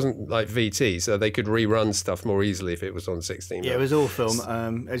wasn't like VT, so they could rerun stuff more easily if it was on 16mm. Yeah, it was all film.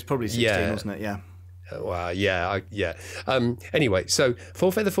 It was probably 16, wasn't it? Yeah. Well, yeah. Anyway, so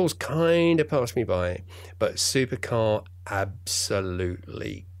Four Feather Falls kind of passed me by, but Supercar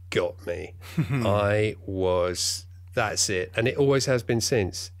absolutely got me. That's it. And it always has been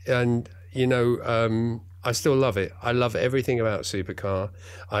since. And, you know, I still love it. I love everything about Supercar.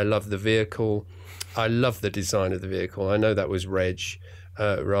 I love the vehicle. I love the design of the vehicle. I know that was Reg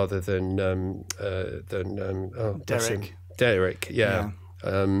rather than Derek. Derek, yeah.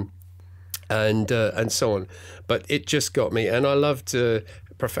 And so on. But it just got me. And I loved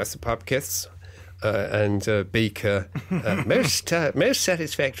Professor Pupkis and Beaker. Most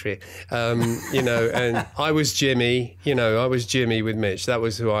satisfactory. You know, and I was Jimmy. You know, I was Jimmy with Mitch. That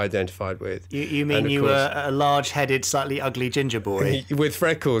was who I identified with. You mean you were a large-headed, slightly ugly ginger boy? With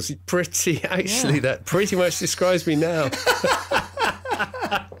freckles. That pretty much describes me now.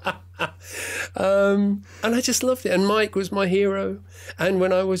 And I just loved it. And Mike was my hero. And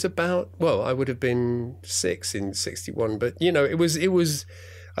when I was I would have been 6 in 61. But, you know, it was.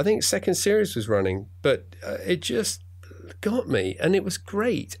 I think second series was running. But it just got me. And it was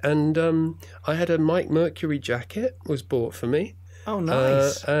great. And I had a Mike Mercury jacket was bought for me. Oh,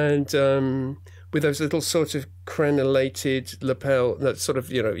 nice. And with those little sort of crenellated lapel, that sort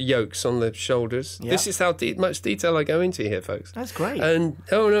of, you know, yokes on the shoulders. Yep. This is how much detail I go into here, folks. That's great. And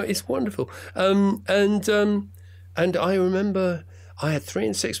it's wonderful. And I remember I had 3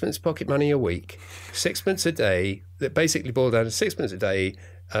 and 6pence pocket money a week, 6pence a day. That basically boiled down to 6pence a day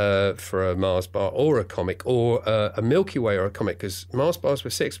for a Mars bar or a comic or a Milky Way or a comic, because Mars bars were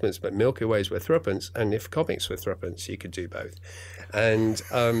 6pence, but Milky Ways were 3pence, and if comics were 3pence, you could do both. And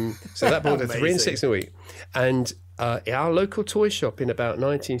so that boiled to 3 and 6 a week. And our local toy shop in about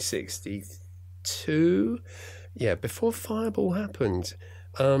 1962. Yeah, before Fireball happened.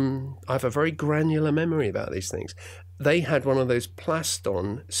 I have a very granular memory about these things. They had one of those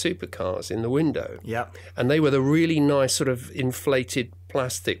Plaston supercars in the window. Yeah. And they were the really nice sort of inflated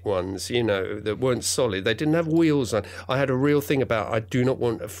plastic ones, that weren't solid. They didn't have wheels on. I had a real thing about I do not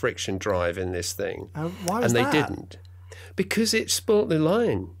want a friction drive in this thing. Why was that? And they didn't. Because it spoilt the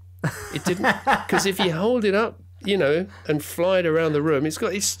line. It didn't. Because if you hold it up, and fly it around the room, it's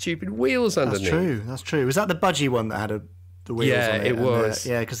got these stupid wheels underneath. That's true. Was that the budgie one that had the wheels on it? Yeah, it was.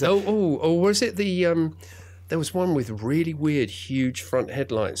 Because or was it the... there was one with really weird, huge front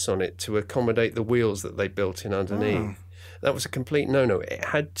headlights on it to accommodate the wheels that they built in underneath. Oh. That was a complete no-no. It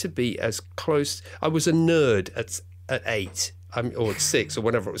had to be as close... I was a nerd at 8, or 6, or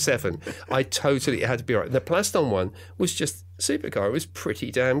whatever, it was 7. It had to be right. The Plaston one was just Supercar. It was pretty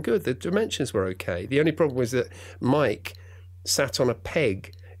damn good. The dimensions were okay. The only problem was that Mike sat on a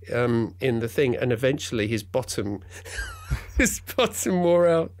peg in the thing, and eventually his bottom... His bottom wore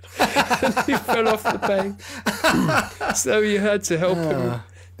out and he fell off the peg. So you had to help him.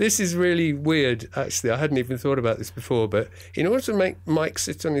 This is really weird, actually. I hadn't even thought about this before, but in order to make Mike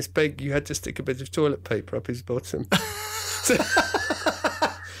sit on his peg, you had to stick a bit of toilet paper up his bottom.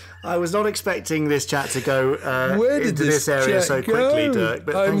 I was not expecting this chat to go into this area so quickly, Dirk,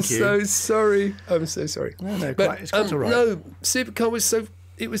 but thank you. I'm so sorry. No, it's quite all right. No, Supercar was so...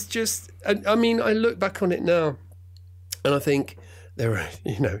 It was just... I mean, I look back on it now, and I think there are,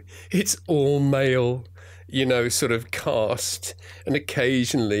 it's all male, sort of cast. And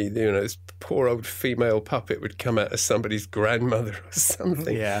occasionally, this poor old female puppet would come out as somebody's grandmother or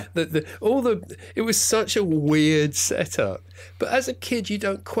something. Yeah. It was such a weird setup. But as a kid, you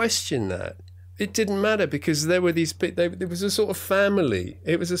don't question that. It didn't matter because there were these, there was a sort of family.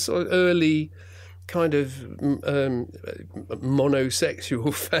 It was a sort of early kind of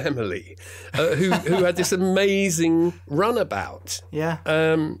monosexual family who had this amazing runabout. Yeah.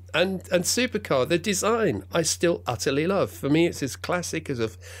 And Supercar, the design, I still utterly love. For me, it's as classic as a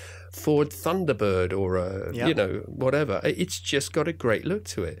Ford Thunderbird or whatever. It's just got a great look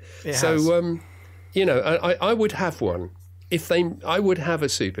to it. I would have one. I would have a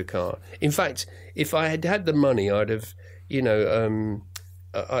Supercar. In fact, if I had had the money, I'd have,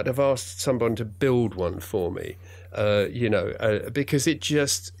 I'd have asked someone to build one for me, because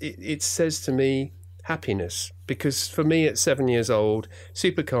it says to me happiness. Because for me at 7 years old,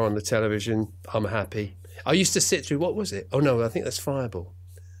 Supercar on the television, I'm happy. I used to sit through, what was it? Oh no, I think that's Fireball.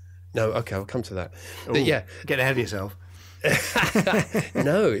 No, okay, I'll come to that. Ooh, but yeah, get ahead of yourself.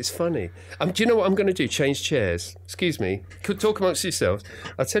 No, it's funny. Do you know what I'm going to do? Change chairs. Excuse me. Talk amongst yourselves.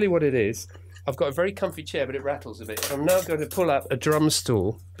 I'll tell you what it is. I've got a very comfy chair, but it rattles a bit. I'm now going to pull up a drum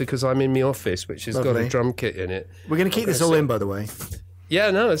stool because I'm in my office, which has got a drum kit in it. We're going to keep this all in, by the way.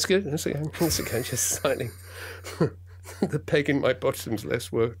 Yeah, no, that's good. That's okay. That's okay. Just slightly. The peg in my bottom's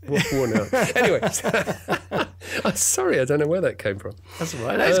less worn out. Anyway, I'm sorry, I don't know where that came from. That's all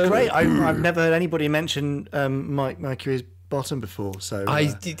right. That's great. I've never heard anybody mention Mike Mercury's bottom before. So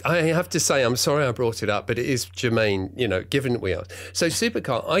I have to say, I'm sorry I brought it up, but it is germane, given that we are. So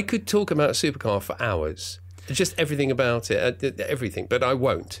Supercar, I could talk about Supercar for hours. Just everything about it, everything, but I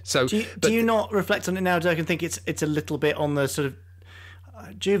won't. So do you not reflect on it now, Dirk, and think it's a little bit on the sort of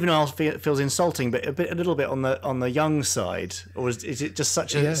juvenile feels insulting, but a little bit on the young side, or is it just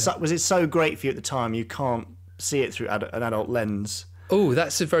was it so great for you at the time you can't see it through an adult lens? Oh,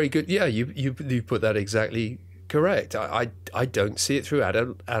 that's a very good. Yeah, you put that exactly correct. I don't see it through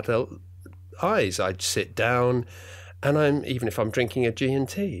adult eyes. I'd sit down, and even if I'm drinking a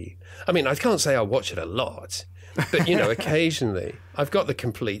G&T. I mean, I can't say I watch it a lot, but occasionally I've got the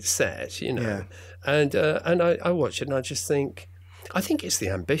complete set. And I watch it, and I just think. I think it's the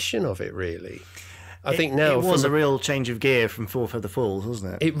ambition of it, really. I think now... It was a real change of gear from Four Feather Falls,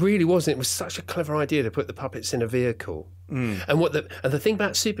 wasn't it? It really wasn't. It was such a clever idea to put the puppets in a vehicle. Mm. And the thing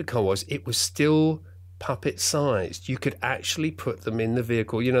about Supercar was it was still puppet-sized. You could actually put them in the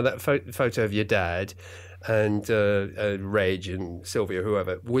vehicle. That photo of your dad and Reg and Sylvia,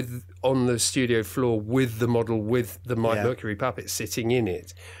 whoever, on the studio floor with the model, with the Mike Mercury puppet sitting in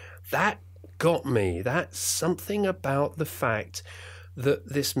it. That got me. That's something about the fact that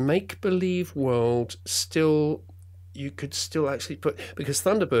this make-believe world you could still actually put, because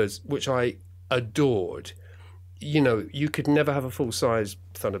Thunderbirds, which I adored, you could never have a full-size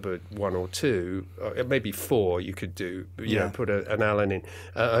Thunderbird 1 or 2, or maybe 4 you could do, put an Alan in,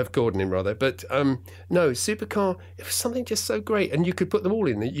 of Gordon in rather, but no, Supercar, it was something just so great, and you could put them all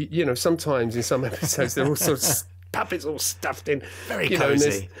in, sometimes in some episodes they're all sorts of puppets all stuffed in. Very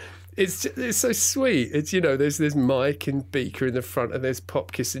cosy. It's so sweet. It's, there's Mike and Beaker in the front, and there's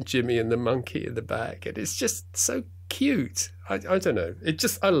Popkiss and Jimmy and the monkey in the back, and it's just so cute. I don't know.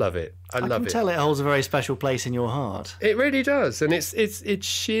 I love it. I love can it. tell it holds a very special place in your heart. It really does, and it's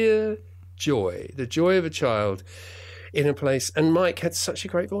sheer joy, the joy of a child in a place. And Mike had such a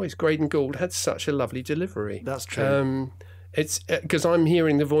great voice. Graydon Gould had such a lovely delivery. That's true. It's because I'm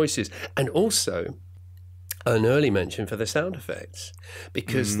hearing the voices, and also an early mention for the sound effects,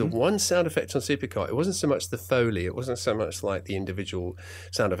 because the one sound effect on Supercar, it wasn't so much the Foley, it wasn't so much like the individual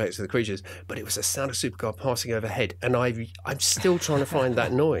sound effects of the creatures, but it was the sound of Supercar passing overhead, and I'm still trying to find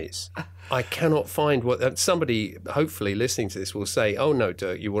that noise. I cannot find what somebody hopefully listening to this will say, oh no,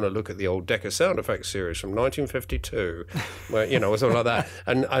 Dirk, you want to look at the old Decca sound effects series from 1952, where, or something like that.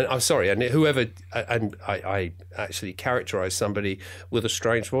 And I'm sorry, and whoever, and I actually characterise somebody with a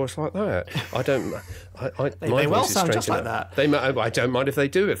strange voice like that. They may well sound just like that. I don't mind if they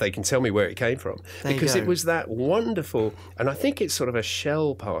do, if they can tell me where it came from, because it was that wonderful, and I think it's sort of a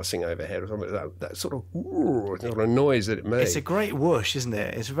shell passing overhead or something, that sort of noise that it made. It's a great whoosh, isn't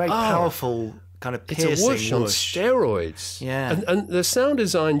it? It's a very powerful kind of piercing it's a whoosh on steroids. Yeah. And the sound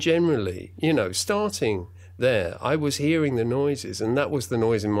design generally, starting there, I was hearing the noises, and that was the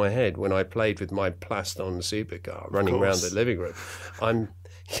noise in my head when I played with my Plaston Supercar running around the living room.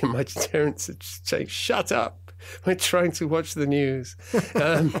 My parents are saying, shut up. We're trying to watch the news.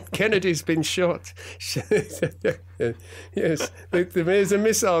 Kennedy's been shot. Yes, there's a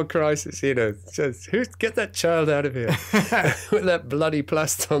missile crisis. Just get that child out of here with that bloody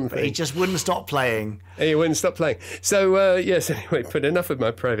Plaston thing. He just wouldn't stop playing. He wouldn't stop playing. So yes. Anyway, but enough of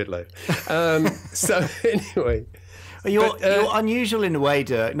my private life. So anyway. You're unusual in a way,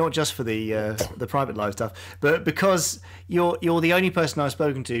 Dirk, not just for the private life stuff, but because you're the only person I've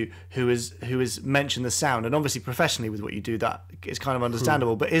spoken to who has mentioned the sound, and obviously professionally with what you do, that is kind of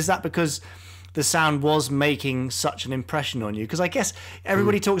understandable. But is that because the sound was making such an impression on you? Because I guess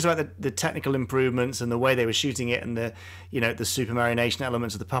everybody talks about the technical improvements and the way they were shooting it, and the Supermarionation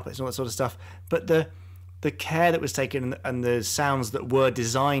elements of the puppets and all that sort of stuff, but the care that was taken and the sounds that were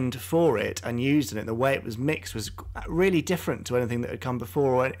designed for it and used in it, the way it was mixed, was really different to anything that had come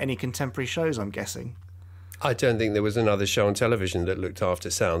before or any contemporary shows, I'm guessing. I don't think there was another show on television that looked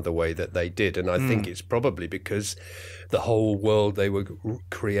after sound the way that they did. And I think it's probably because the whole world they were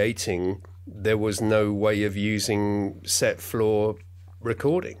creating, there was no way of using set floor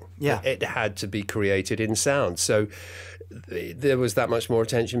recording. Yeah. It had to be created in sound. So there was that much more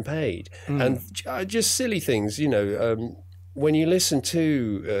attention paid. And just silly things, when you listen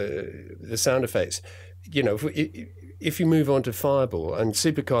to the sound effects, if you move on to Fireball and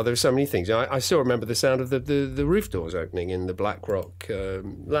Supercar, there are so many things. I still remember the sound of the roof doors opening in the Black Rock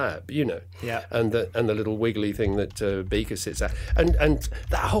lab, Yeah. and the little wiggly thing that Beaker sits at. And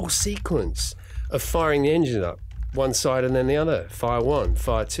that whole sequence of firing the engine up, one side and then the other, fire one,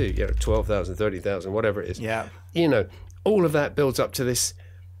 fire two, 12,000, 30,000, whatever it is. Yeah. All of that builds up to this.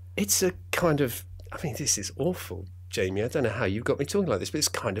 It's a kind of, this is awful, Jamie. I don't know how you got me talking like this, but it's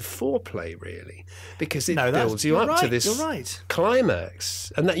kind of foreplay, really, because it builds you up to this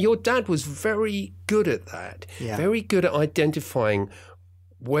climax. And that your dad was very good at that, very good at identifying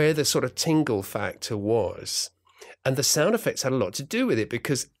where the sort of tingle factor was. And the sound effects had a lot to do with it,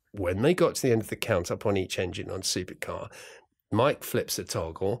 because when they got to the end of the count up on each engine on Supercar, Mike flips a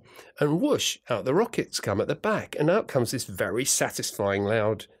toggle and whoosh, out the rockets come at the back, and out comes this very satisfying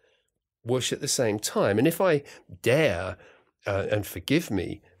loud whoosh at the same time. And if I dare, and forgive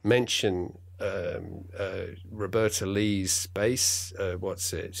me, mention Roberta Lee's Space,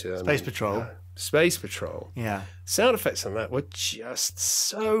 Space Patrol. Space Patrol. Yeah. Sound effects on that were just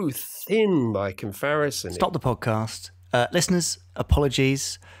so thin by comparison. Stop the podcast. Listeners,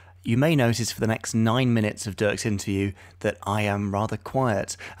 apologies. You may notice for the next 9 minutes of Dirk's interview that I am rather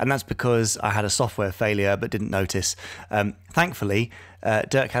quiet, and that's because I had a software failure but didn't notice. Thankfully,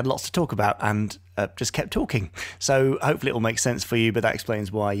 Dirk had lots to talk about and just kept talking. So hopefully it will make sense for you, but that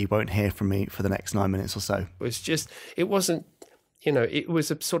explains why you won't hear from me for the next 9 minutes or so. It wasn't, it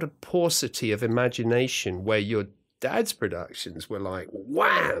was a sort of paucity of imagination where your dad's productions were like,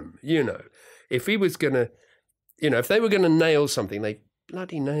 wham, if he was going to, if they were going to nail something, they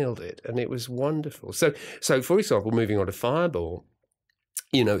bloody nailed it, and it was wonderful. So for example, moving on to Fireball,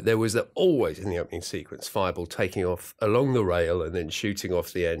 there was always in the opening sequence Fireball taking off along the rail and then shooting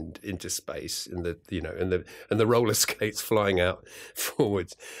off the end into space, and the roller skates flying out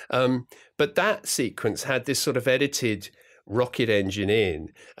forwards. But that sequence had this sort of edited rocket engine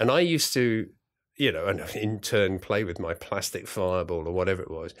in, and I used to, and in turn play with my plastic Fireball or whatever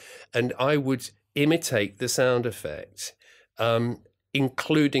it was, and I would imitate the sound effect.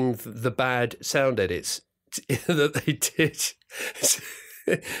 including the bad sound edits that they did.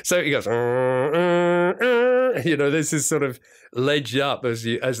 So he goes, there's this sort of ledge up as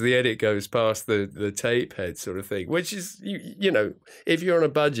the edit goes past the tape head sort of thing, which is, if you're on a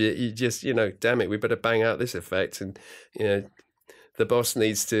budget, you just, damn it, we better bang out this effect. And, the boss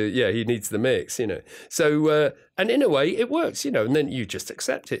needs to, he needs the mix, So, and in a way it works, and then you just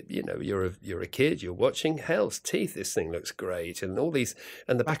accept it. You're a kid, you're watching, hell's teeth, this thing looks great. And all these,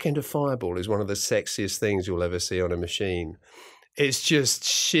 and the back end of Fireball is one of the sexiest things you'll ever see on a machine. It's just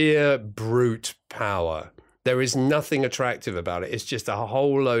sheer brute power. There is nothing attractive about it. It's just a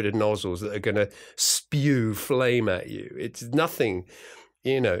whole load of nozzles that are going to spew flame at you. It's nothing,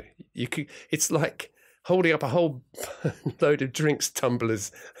 it's like holding up a whole load of drinks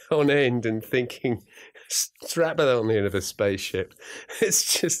tumblers on end and thinking, strap that on the end of a spaceship.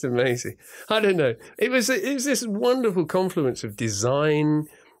 It's just amazing. I don't know. It was this wonderful confluence of design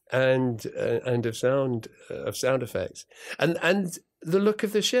and of sound effects and the look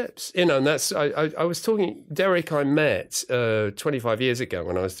of the ships, and that's I was talking. Derek, I met 25 years ago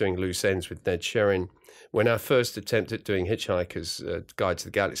when I was doing Loose Ends with Ned Sherrin. When our first attempt at doing Hitchhiker's Guide to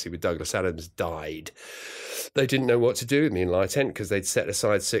the Galaxy with Douglas Adams died, they didn't know what to do with me in Light End because they'd set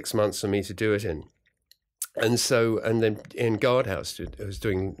aside 6 months for me to do it in. And then in Guardhouse, who was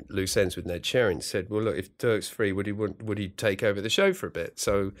doing Loose Ends with Ned Sherrin, said, "Well, look, if Dirk's free, would he take over the show for a bit?"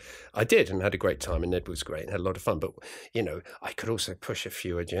 So I did, and had a great time. And Ned was great, and had a lot of fun. But I could also push a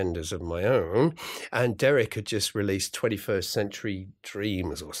few agendas of my own. And Derek had just released 21st Century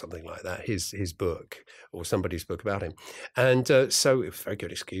Dreams or something like that, his book or somebody's book about him. And so it was a very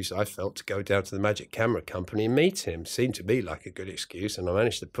good excuse, I felt, to go down to the Magic Camera Company and meet him. Seemed to be like a good excuse, and I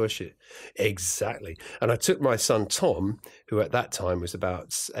managed to push it exactly. And I took my son Tom, who at that time was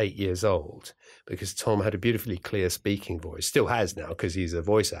about 8 years old, because Tom had a beautifully clear speaking voice, still has now because he's a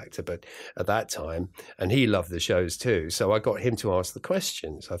voice actor, but at that time, and he loved the shows too. So I got him to ask the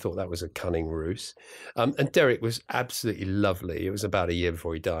questions. I thought that was a cunning ruse. And Derek was absolutely lovely. It was about a year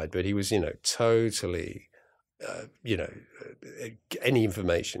before he died, but he was, totally, any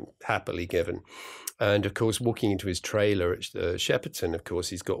information happily given. And of course, walking into his trailer at Shepperton, of course,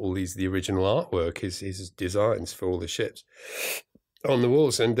 he's got all the original artwork, his designs for all the ships on the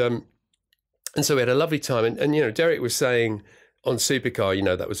walls. And so we had a lovely time. And Derek was saying on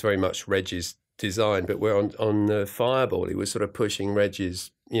Supercar, that was very much Reg's design, but we're on Fireball, he was sort of pushing Reg's,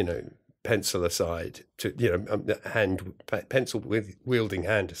 pencil aside to, pencil wielding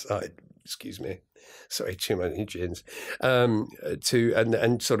hand aside, excuse me. Sorry, too many gins. And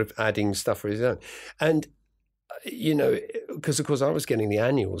sort of adding stuff for his own. And, because of course I was getting the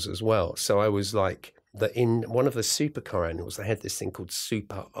annuals as well. So I was like, in one of the Supercar annuals, they had this thing called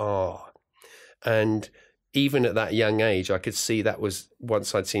Super R. And even at that young age, I could see that was,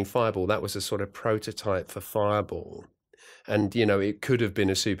 once I'd seen Fireball, that was a sort of prototype for Fireball. And, it could have been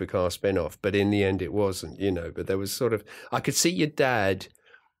a Supercar spin-off, but in the end it wasn't, but there was sort of, I could see your dad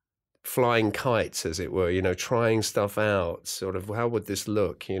flying kites, as it were, trying stuff out, sort of, how would this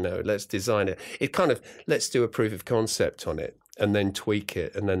look, let's design it. It kind of, let's do a proof of concept on it and then tweak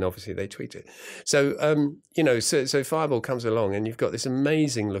it. And then obviously they tweaked it. So, so Fireball comes along and you've got this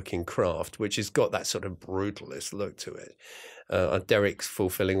amazing looking craft, which has got that sort of brutalist look to it. Derek's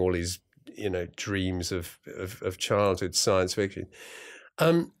fulfilling all his, dreams of childhood science fiction.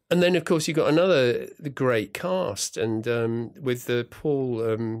 And then, of course, you've got the great cast, and with the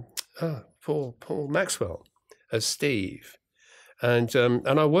Paul Maxwell as Steve, and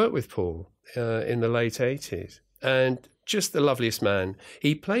I worked with Paul in the late 80s, and just the loveliest man.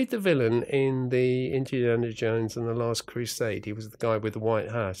 He played the villain in the Indiana Jones and the Last Crusade. He was the guy with the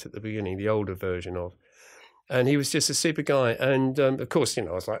white hat at the beginning, the older version of, and he was just a super guy. And of course, I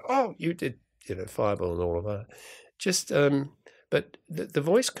was like, oh, you did, Fireball and all of that. Just but the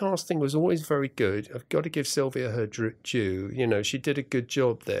voice casting was always very good. I've got to give Sylvia her due. She did a good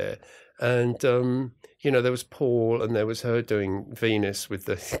job there. And, there was Paul and there was her doing Venus with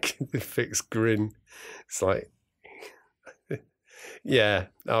the fixed grin. It's like, yeah,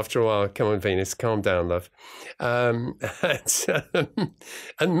 after a while, come on, Venus, calm down, love. And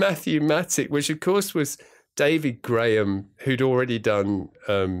Matthew Mattick, which of course was David Graham, who'd already done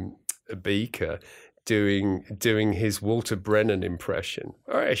Beaker, doing his Walter Brennan impression.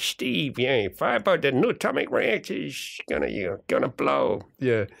 Oh, Steve, yeah, Fireball, the new atomic reactor is gonna blow.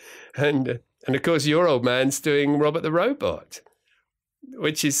 Yeah, and of course your old man's doing Robert the Robot,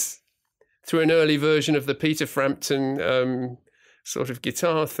 which is through an early version of the Peter Frampton sort of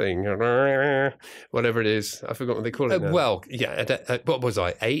guitar thing, whatever it is. I forgot what they call it now. Well, yeah, what was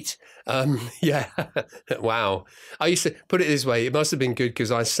I, 8? Yeah, wow. I used to put it this way, it must have been good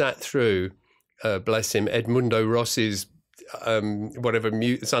because I sat through, bless him, Edmundo Rossi's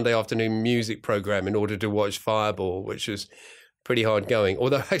Sunday afternoon music program in order to watch Fireball, which was pretty hard going.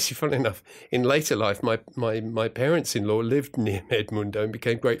 Although, actually, funnily enough, in later life, my parents-in-law lived near Edmundo and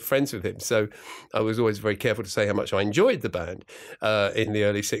became great friends with him. So I was always very careful to say how much I enjoyed the band in the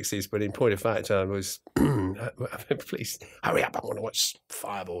early 60s. But in point of fact, I was, please hurry up, I want to watch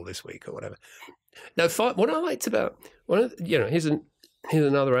Fireball this week or whatever. Now, what I liked about, here's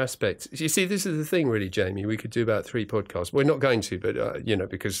another aspect. You see, this is the thing, really, Jamie. We could do about 3 podcasts. We're not going to, but,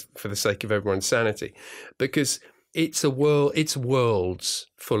 because for the sake of everyone's sanity, because it's worlds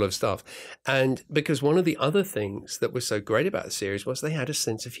full of stuff. And because one of the other things that was so great about the series was they had a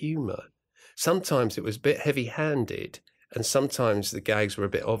sense of humour. Sometimes it was a bit heavy-handed, and sometimes the gags were a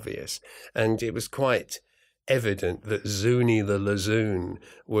bit obvious. And it was quite evident that Zuni the Lazoon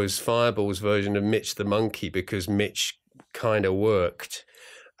was Fireball's version of Mitch the Monkey because Mitch kind of worked.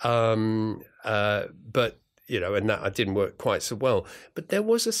 But and that didn't work quite so well. But there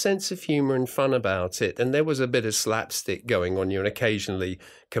was a sense of humour and fun about it, and there was a bit of slapstick going on. And occasionally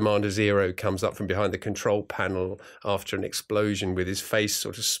Commander Zero comes up from behind the control panel after an explosion with his face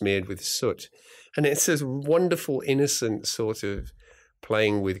sort of smeared with soot. And it's this wonderful, innocent sort of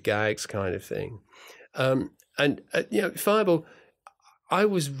playing with gags kind of thing. Fireball, I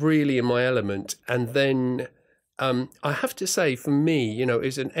was really in my element. And then I have to say, for me, it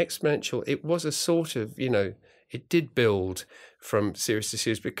was an exponential, it was a sort of, it did build from series to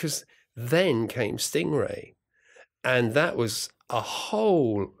series because then came Stingray. And that was a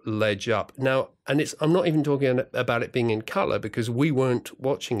whole ledge up. Now, I'm not even talking about it being in colour because we weren't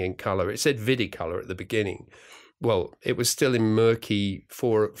watching in colour. It said Vidicolour at the beginning. Well, it was still in murky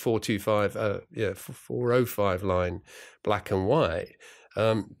 405 line, black and white.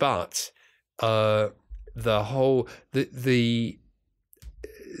 But the whole it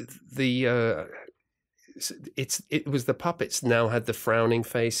was the puppets now had the frowning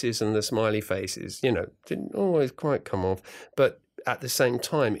faces and the smiley faces, didn't always quite come off, but at the same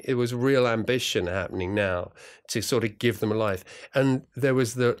time it was real ambition happening now to sort of give them a life. And there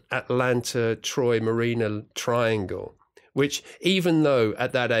was the Atlanta Troy Marina triangle, which even though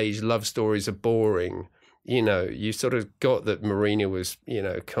at that age love stories are boring, you sort of got that Marina was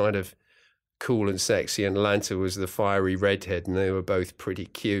kind of cool and sexy, and Atlanta was the fiery redhead, and they were both pretty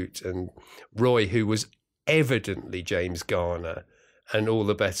cute. And Roy, who was evidently James Garner, and all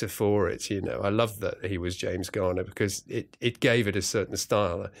the better for it. I love that he was James Garner because it gave it a certain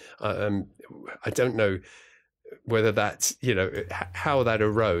style. I don't know whether that's how that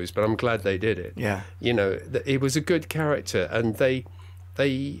arose, but I'm glad they did it. Yeah, it was a good character, and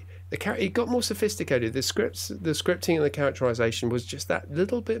it got more sophisticated. The scripting and the characterization was just that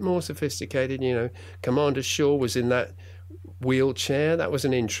little bit more sophisticated. Commander Shaw was in that wheelchair. That was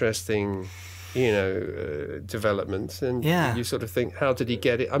an interesting, development. And you sort of think, how did he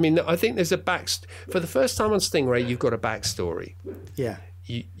get it? I mean, I think there's for the first time on Stingray, you've got a backstory. Yeah.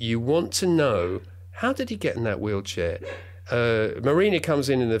 You want to know, how did he get in that wheelchair? Marina comes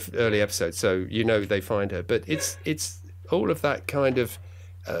in the early episode, so they find her. But it's all of that kind of.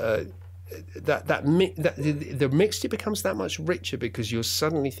 The mixture becomes that much richer because you're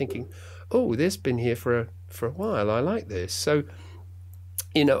suddenly thinking, oh, this has been here for a while. I like this. So,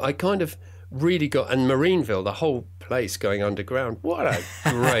 I kind of really got, and Marineville, the whole place going underground. What a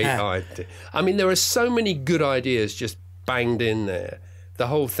great idea! I mean, there are so many good ideas just banged in there. The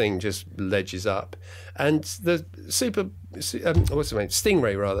whole thing just ledges up, and the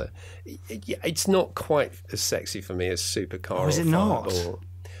Stingray rather. It's not quite as sexy for me as Supercar. Oh, is it not?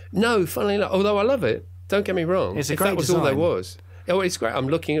 No, funnily enough, although I love it, don't get me wrong. It's a great that was design. All there was. Oh, it's great. I'm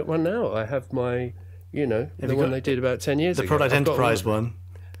looking at one now. I have my, the one they did about 10 years ago. The Product Enterprise one.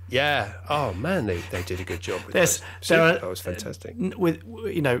 Yeah. Oh, man, they did a good job with that. That was fantastic. With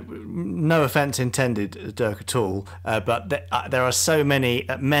no offence intended, Dirk, at all, but there are so many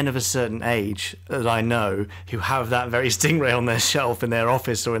men of a certain age that I know who have that very Stingray on their shelf in their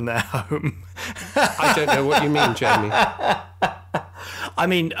office or in their home. I don't know what you mean, Jamie. I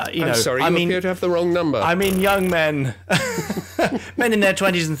mean, I'm sorry, you appear to have the wrong number. I mean, young men, men in their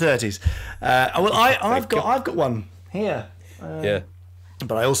 20s and 30s. I've got one here. Yeah.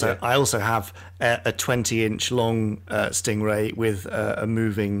 But I also have a 20-inch long Stingray with a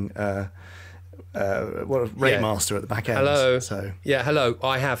moving rate master at the back end. Hello. So Yeah, hello.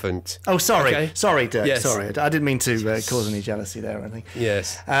 I haven't. oh, sorry, Okay. sorry, Dirk. Yes. Sorry, I didn't mean to cause any jealousy there or anything.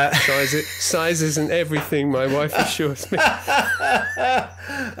 Yes. Size isn't everything, my wife assures me.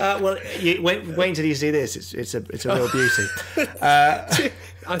 Well, wait until you see this. It's a real beauty.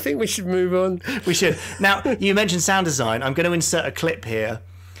 I think we should move on. We should. Now, you mentioned sound design. I'm going to insert a clip here.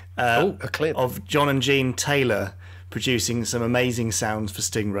 A clip of John and Jean Taylor producing some amazing sounds for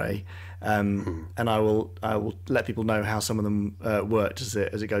Stingray, and I will let people know how some of them worked as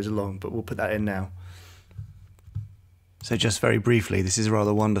it goes along. But we'll put that in now. So just very briefly, this is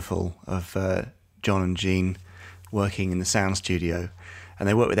rather wonderful of John and Jean working in the sound studio, and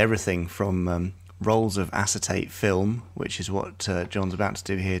they work with everything from rolls of acetate film, which is what John's about to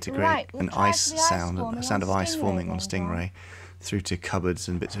do here to create an ice sound, a sound of ice forming on Stingray, through to cupboards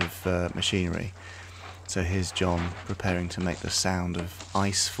and bits of machinery. So here's John preparing to make the sound of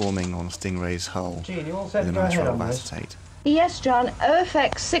ice forming on Stingray's hull Jean, you all set with a to go nice ahead roll of on this? acetate. Yes, John.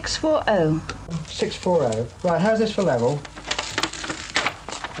 OFX 640. 640. Right, how's this for level?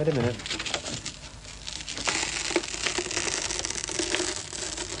 Wait a minute.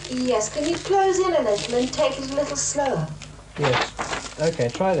 Yes, can you close in a little and take it a little slower? Yes. Okay,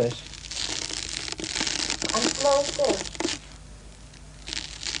 try this. And close in.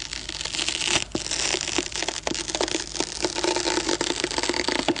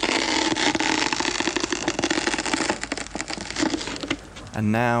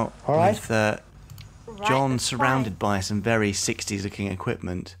 And now, All right. with John surrounded by some very 60s looking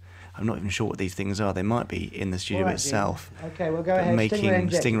equipment, I'm not even sure what these things are. They might be in the studio All right, itself. Jean. Okay, we'll go but ahead. making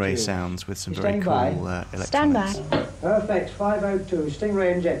injector Stingray tube. sounds with some You very standing cool by? electronics. Stand by. OFX 502,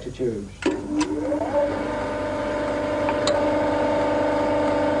 Stingray injector tubes.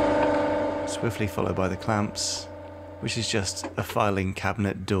 Swiftly followed by the clamps, which is just a filing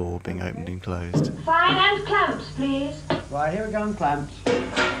cabinet door being opened and closed. Fine and clamps, please. Right, here we go on clamps.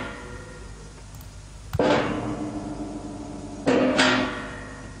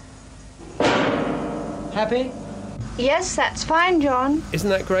 Happy? Yes, that's fine, John. Isn't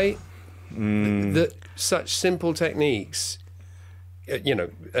that great? That such simple techniques,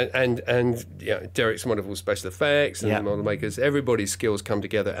 and Derek's wonderful special effects and the model makers, everybody's skills come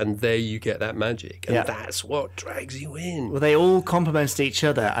together, and there you get that magic, and that's what drags you in. Well, they all complement each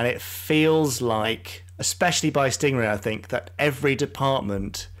other, and it feels like, especially by Stingray, I think, that every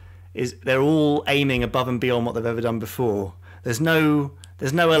department they're all aiming above and beyond what they've ever done before. There's no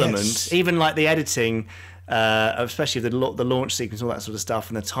element, even like the editing, especially the launch sequence, all that sort of stuff,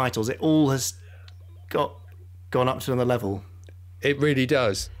 and the titles. It all has gone up to another level. It really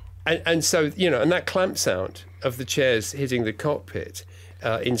does. And so, and that clamp sound of the chairs hitting the cockpit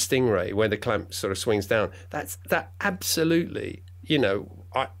in Stingray, where the clamp sort of swings down, that absolutely,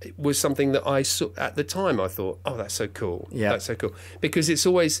 was something that I saw at the time. I thought, oh, that's so cool. Yeah. That's so cool. Because it's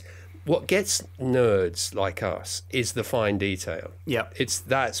always, what gets nerds like us is the fine detail. Yeah.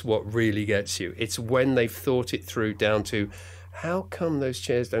 That's what really gets you. It's when they've thought it through down to, how come those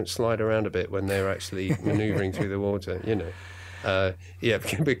chairs don't slide around a bit when they're actually manoeuvring through the water,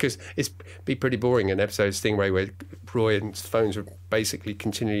 because it'd be pretty boring an episode of Stingray where Roy and phones were basically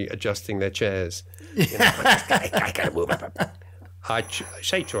continually adjusting their chairs. I gotta move up. Hi,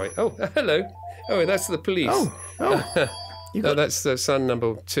 say Troy. Oh, hello. Oh, that's the police. No, that's the son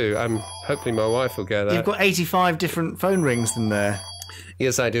number 2. Hopefully my wife will get that. You've got 85 different phone rings in there.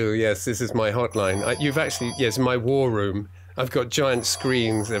 Yes, I do. Yes, this is my hotline. You've actually, yes, my war room. I've got giant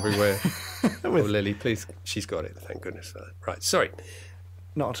screens everywhere. Oh, Lily, please. She's got it. Thank goodness. Right. Sorry.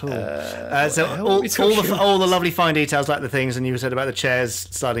 Not at all. So all the lovely fine details, like the things, and you said about the chairs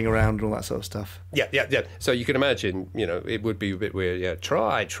sliding around and all that sort of stuff. Yeah. So you can imagine, it would be a bit weird. Yeah,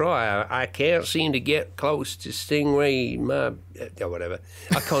 try. I can't seem to get close to Stingray. Whatever.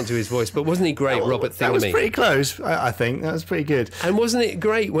 I can't do his voice, but wasn't he great, Robert Thingamy? That was pretty close, I think. That was pretty good. And wasn't it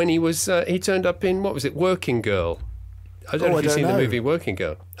great when he was? He turned up in, what was it, Working Girl? I don't know if you've seen the movie Working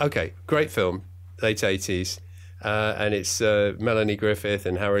Girl. Okay, great film, late 80s. And it's Melanie Griffith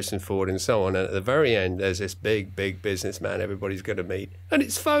and Harrison Ford and so on. And at the very end, there's this big businessman everybody's going to meet. And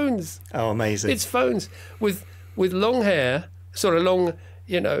it's Phones. Oh, amazing. It's Phones with long hair, sort of long,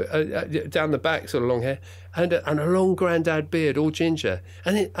 down the back, sort of long hair, and a long granddad beard, all ginger.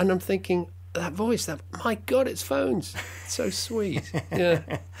 And I'm thinking, that voice, my God, it's Phones. It's so sweet.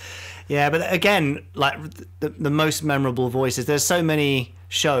 Yeah. Yeah, but again, like the most memorable voices, there's so many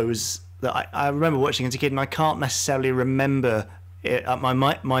shows that I remember watching as a kid, and I can't necessarily remember it. My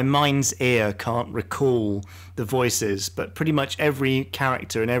mind's ear can't recall the voices, but pretty much every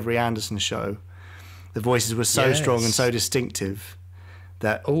character in every Anderson show, the voices were so strong and so distinctive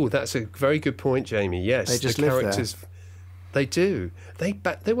That that's a very good point, Jamie. Yes, they just the live characters. there. They do.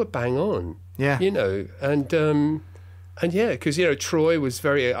 They were bang on. Yeah. You know, and yeah, because Troy was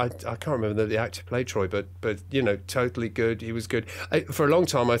very. I can't remember the actor played Troy, but totally good. He was good. For a long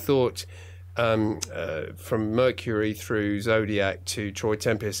time, I thought. From Mercury through Zodiac to Troy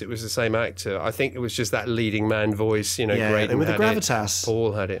Tempest, it was the same actor. I think it was just that leading man voice, Graydon with the had gravitas. It,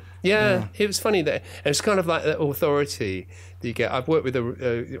 Paul had it. Yeah, it was funny that it's kind of like that authority that you get. I've worked with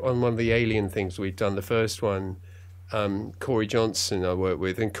on one of the Alien things we've done. The first one, Corey Johnson, I worked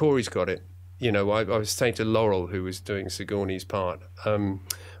with, and Corey's got it. I was saying to Laurel, who was doing Sigourney's part.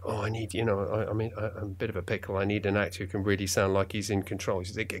 I need, I'm a bit of a pickle. I need an actor who can really sound like he's in control.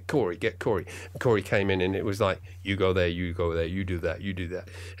 She said, get Corey. And Corey came in and it was like, you go there, you do that. And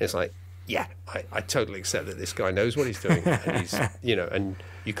it's like, yeah, I totally accept that this guy knows what he's doing. And he's, and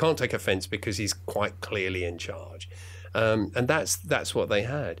you can't take offense because he's quite clearly in charge. And that's what they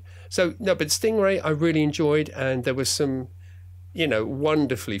had. So, no, but Stingray I really enjoyed, and there was some,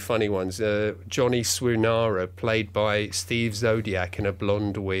 wonderfully funny ones. Johnny Swoonara, played by Steve Zodiac in a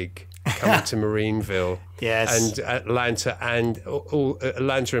blonde wig, coming to Marineville. Yes. And Atlanta and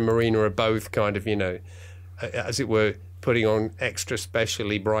Atlanta and Marina are both kind of, as it were, putting on extra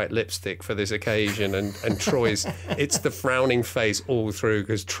specially bright lipstick for this occasion. And Troy's, it's the frowning face all through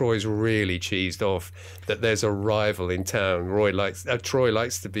because Troy's really cheesed off that there's a rival in town. Troy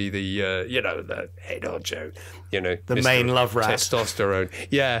likes to be the, the head honcho, the Mr. main love rat. Testosterone.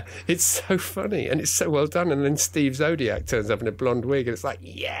 Yeah, it's so funny and it's so well done. And then Steve Zodiac turns up in a blonde wig and it's like,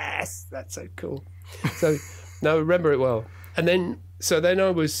 yes, that's so cool. So, no, I remember it well. And then, so that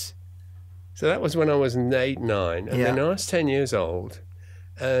was when I was 8, 9, and then I was 10 years old,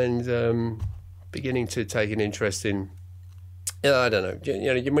 and beginning to take an interest in. I don't know.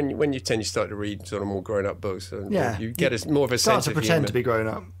 When you're 10, you start to read sort of more grown-up books, and you get more of a sense of start to pretend humor. to be grown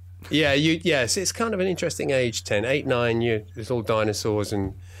up. Yeah, yes, it's kind of an interesting age. 10, 8, 9. It's all dinosaurs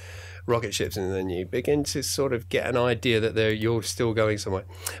and rocket ships, and then you begin to sort of get an idea that you're still going somewhere.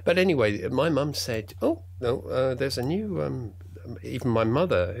 But anyway, my mum said, "Oh no, there's a new." Even my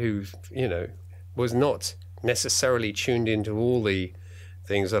mother, who was not necessarily tuned into all the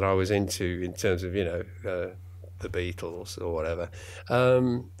things that I was into in terms of the Beatles or whatever,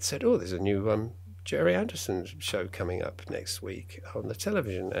 said, "Oh, there's a new Gerry Anderson show coming up next week on the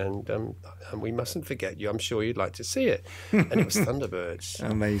television, and we mustn't forget you. I'm sure you'd like to see it." And it was Thunderbirds.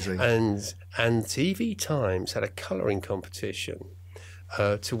 Amazing. And TV Times had a colouring competition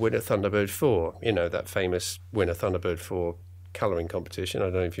to win a Thunderbird 4. That famous win a Thunderbird 4 colouring competition. I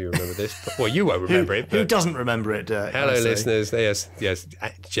don't know if you remember this. Well, you won't remember it. Who doesn't remember it? Hello, listeners. Yes,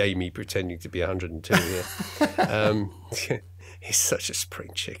 Jamie pretending to be 102 here. He's such a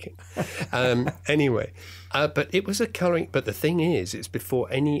spring chicken. Anyway, but it was a colouring. But the thing is, it's before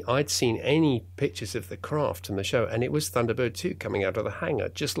I'd seen any pictures of the craft and the show, and it was Thunderbird 2 coming out of the hangar,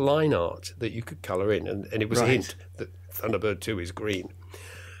 just line art that you could colour in, and it was a hint that Thunderbird 2 is green.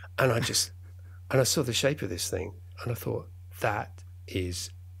 And I saw the shape of this thing, and I thought, that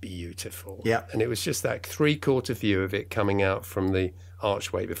is beautiful. Yeah. And it was just that 3/4 view of it coming out from the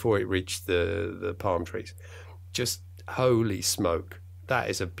archway before it reached the palm trees. Just holy smoke. That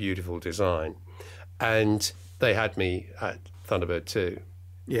is a beautiful design. And they had me at Thunderbird 2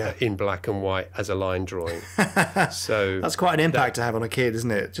 in black and white as a line drawing. So that's quite an impact to have on a kid,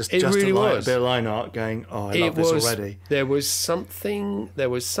 isn't it? Just really a bit of line art going, oh, I love this already. There was something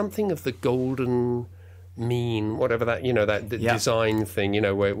of the golden mean, whatever that, that design thing,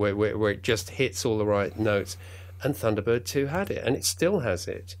 where it just hits all the right notes. And Thunderbird 2 had it, and it still has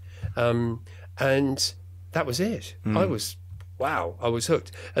it. And that was it. I was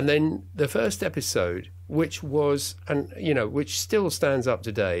hooked. And then the first episode, which was, which still stands up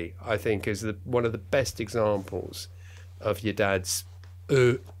today, I think, as one of the best examples of your dad's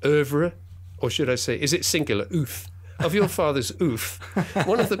oeuvre, or should I say, is it singular? Oof. Of your father's oof.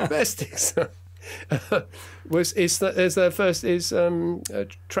 One of the best examples.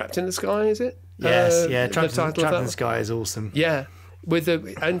 Trapped in the Sky, is it? Yes, Trapped in the Sky is awesome. Yeah,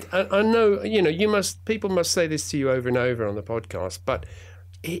 and I know people must say this to you over and over on the podcast, but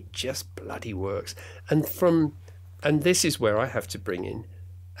it just bloody works. And this is where I have to bring in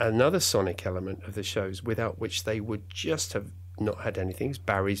another sonic element of the shows, without which they would just have not had anything. Is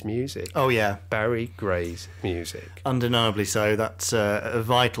Barry's music. Oh yeah, Barry Gray's music. Undeniably so. That's a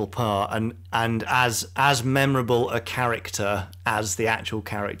vital part, and as memorable a character as the actual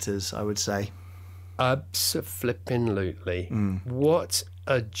characters, I would say. Abso-flippin-lutely. What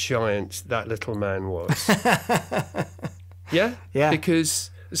a giant that little man was. Yeah. Because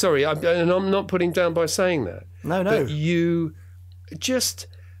I'm not putting down by saying that. No. But just,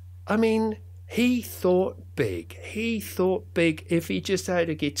 I mean, he thought big. He thought big. If he just had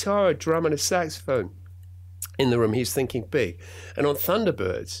a guitar, a drum, and a saxophone in the room, he's thinking big. And on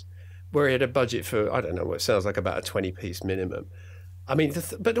Thunderbirds, where he had a budget for, I don't know, what sounds like about a 20-piece minimum. I mean,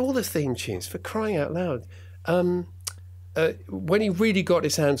 but all the theme tunes, for crying out loud, when he really got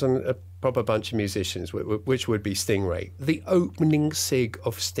his hands on a proper bunch of musicians, which would be Stingray, the opening sig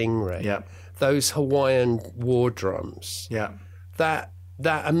of Stingray, those Hawaiian war drums, that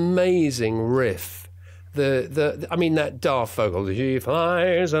amazing riff, I mean, that daft vocal, she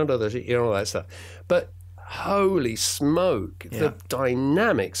flies under the sea, all that stuff, but holy smoke, the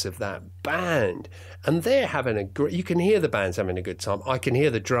dynamics of that band. And they're having a great, you can hear the band's having a good time. I can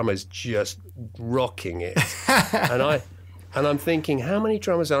hear the drummers just rocking it. And I'm thinking, how many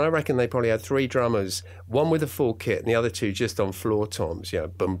drummers? And I reckon they probably had 3 drummers, one with a full kit and the other 2 just on floor toms,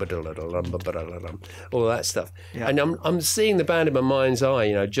 bum ba da all that stuff. Yeah. And I'm seeing the band in my mind's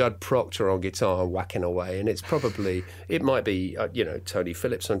eye, Judd Proctor on guitar whacking away, and it might be, Tony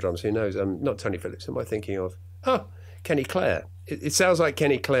Phillips on drums. Who knows? Not Tony Phillips. Who am I thinking of? Oh, Kenny Clare. It sounds like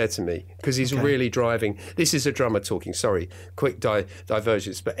Kenny Clare to me, because he's really driving. This is a drummer talking, sorry, quick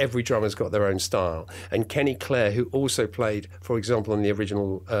divergence, but every drummer's got their own style. And Kenny Clare, who also played, for example, on the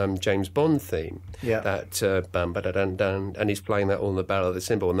original James Bond theme, that bam-ba-da-dun-dun, and he's playing that all in the barrel of the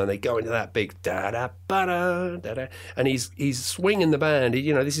cymbal, and then they go into that big da-da-ba-da-da-da, and he's swinging the band.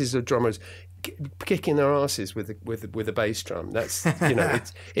 This is a drummer's kicking their asses with a bass drum. That's,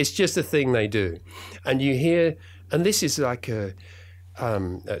 it's just a thing they do. And you hear... And this is like a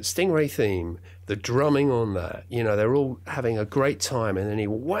Stingray theme, the drumming on that, they're all having a great time, and then he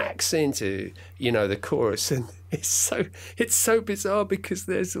whacks into, the chorus, and it's so bizarre, because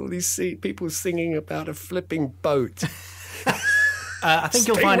there's all these people singing about a flipping boat. I think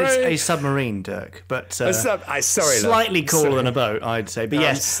you'll find it's a submarine, Dirk, but slightly cooler than a boat, I'd say. But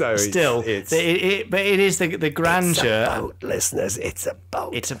yes, still, but it is the grandeur. It's a boat, listeners. It's a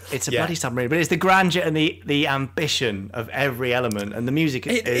boat. It's a bloody submarine, but it's the grandeur and the ambition of every element, and the music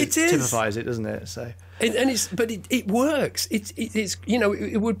typifies it, doesn't it? So, it works.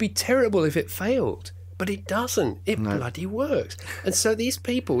 It would be terrible if it failed. But it doesn't. It bloody works. And so these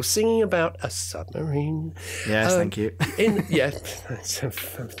people singing about a submarine. Yes, thank you. Put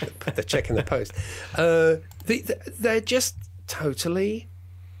the check in the post. They're just totally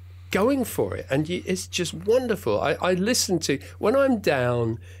going for it. And it's just wonderful. I listen to, when I'm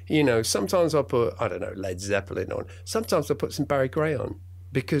down, sometimes I'll put, I don't know, Led Zeppelin on. Sometimes I'll put some Barry Gray on,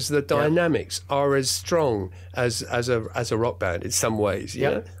 because the dynamics are as strong as a rock band in some ways.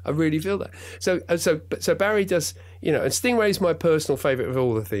 I really feel that. So Barry does, and Stingray's my personal favourite of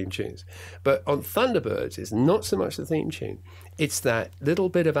all the theme tunes. But on Thunderbirds, it's not so much the theme tune. It's that little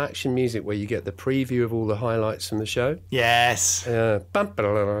bit of action music where you get the preview of all the highlights from the show. Yes. And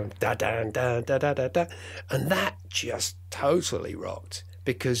that just totally rocked,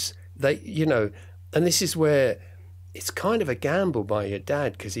 because they, and this is where it's kind of a gamble by your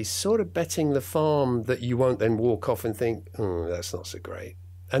dad, because he's sort of betting the farm that you won't then walk off and think, that's not so great.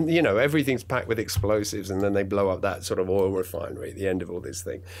 And, everything's packed with explosives, and then they blow up that sort of oil refinery at the end of all this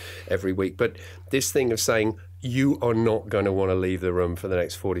thing every week. But this thing of saying, you are not going to want to leave the room for the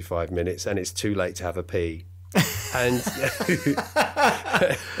next 45 minutes, and it's too late to have a pee. And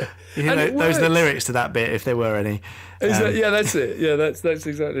those are the lyrics to that bit, if there were any. That's it. Yeah, that's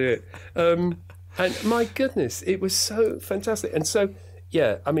exactly it. And my goodness, it was so fantastic. And so,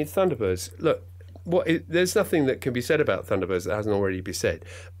 Thunderbirds, look, there's nothing that can be said about Thunderbirds that hasn't already been said.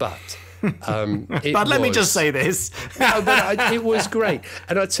 But let me just say this. It was great.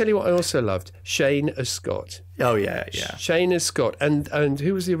 And I tell you what I also loved, Shane as Scott. Oh, yeah. Shane as Scott. And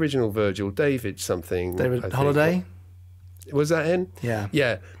who was the original Virgil? David something. David Holiday? Was that him? Yeah.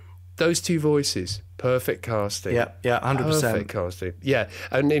 Yeah. Those 2 voices, perfect casting. Yeah, 100%. Perfect casting. Yeah.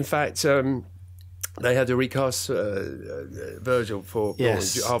 And in fact... they had to recast Virgil for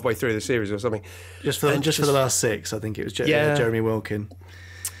halfway through the series or something. Just for the last 6, I think it was Jeremy Wilkin.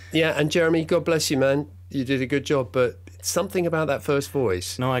 Yeah, and Jeremy, God bless you, man. You did a good job, but something about that first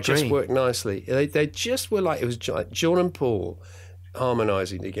voice just worked nicely. They just were like, it was like John and Paul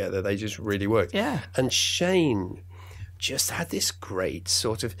harmonising together. They just really worked. Yeah. And Shane just had this great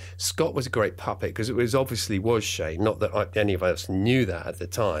sort of... Scott was a great puppet, because it was Shane. Not that any of us knew that at the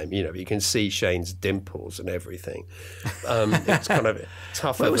time. You can see Shane's dimples and everything. It's kind of a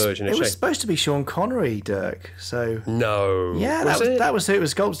tougher version of Shane. It was supposed to be Sean Connery, Dirk. So no, yeah, that was who it was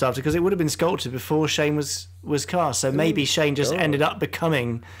sculpted after, because it would have been sculpted before Shane was cast. So maybe Shane just ended up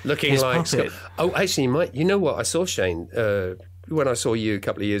becoming looking his like puppet. Scott. Oh, actually, you know what? I saw Shane when I saw you a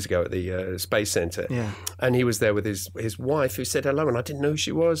couple of years ago at the Space Centre, and he was there with his wife, who said hello, and I didn't know who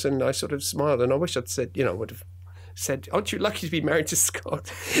she was, and I sort of smiled, and I wish I'd said, would have said, "Aren't you lucky to be married to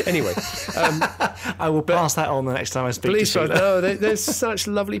Scott?" Anyway, I will pass that on the next time I speak to Sheila. No, there's such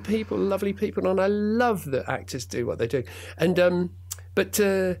lovely people, and I love that actors do what they do. And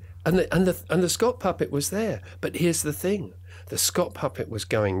the Scott puppet was there. But here's the thing: the Scott puppet was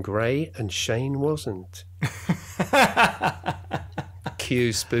going grey, and Shane wasn't.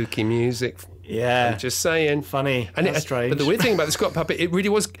 Cue spooky music. Yeah, I'm just saying. Funny. That's strange. But the weird thing about the Scott puppet, it really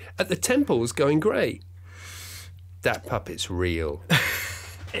was at the temples going grey. That puppet's real.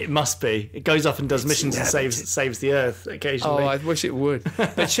 It must be. It goes off and does missions and saves the Earth occasionally. Oh, I wish it would.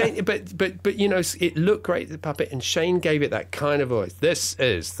 But Shane, but it looked great, the puppet, and Shane gave it that kind of voice. This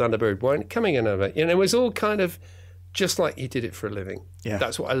is Thunderbird 1 coming in over. It was all kind of just like he did it for a living. Yeah,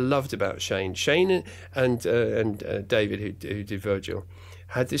 that's what I loved about Shane. Shane and David, who did Virgil,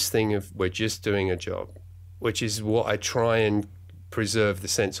 had this thing of we're just doing a job, which is what I try and preserve the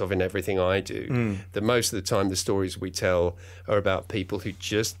sense of in everything I do. That most of the time the stories we tell are about people who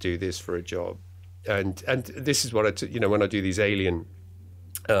just do this for a job, and this is what I when I do these alien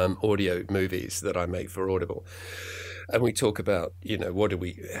audio movies that I make for Audible, and we talk about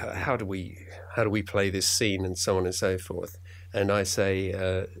how do we play this scene and so on and so forth, and I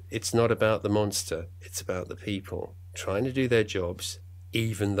say it's not about the monster, it's about the people trying to do their jobs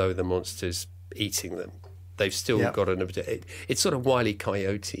even though the monster's eating them. They've still got an objective. It's sort of Wile E.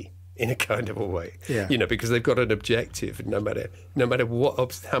 Coyote in a kind of a way, because they've got an objective, and no matter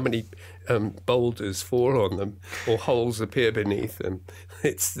what, how many boulders fall on them or holes appear beneath them,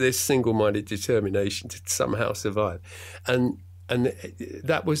 it's this single-minded determination to somehow survive. And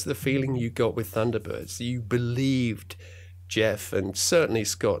that was the feeling you got with Thunderbirds. You believed Jeff and certainly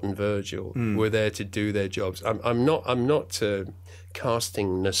Scott and Virgil were there to do their jobs. I'm not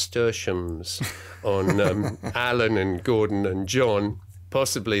casting nasturtiums on Alan and Gordon and John,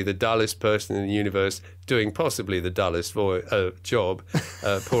 possibly the dullest person in the universe, doing possibly the dullest job.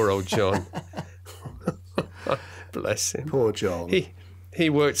 Poor old John. Bless him. Poor John. He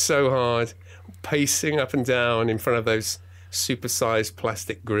worked so hard, pacing up and down in front of those super-sized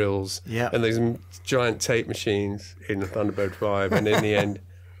plastic grills and those giant tape machines in the Thunderbird 5, and in the end,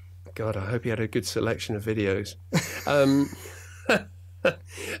 God, I hope he had a good selection of videos.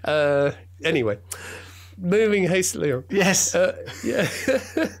 Anyway, moving hastily on. Yes. No,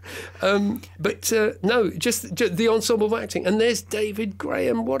 just the ensemble of acting. And there's David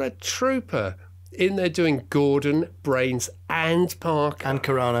Graham. What a trooper. In there doing Gordon, Brains, and Parker. And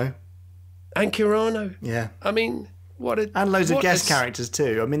Carano. Yeah. I mean, and loads of guest characters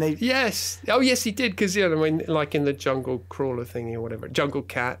too. I mean, Yes. Oh, yes, he did. Because, like in the Jungle Crawler thingy or whatever. Jungle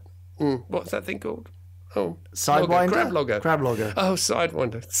Cat. What's that thing called? Oh, Sidewinder? Crab Logger. Oh,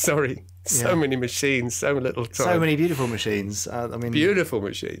 Sidewinder. Sorry. So many machines, so little time. So many beautiful machines. Beautiful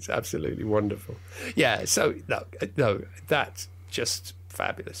machines. Absolutely wonderful. Yeah, so, no, that's just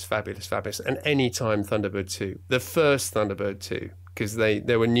fabulous. And anytime Thunderbird 2, the first Thunderbird 2, because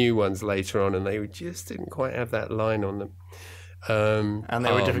there were new ones later on and they just didn't quite have that line on them. And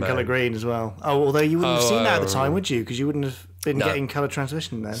they were different colour green as well. Oh, although you wouldn't have seen that at the time, would you? Because you wouldn't have been getting colour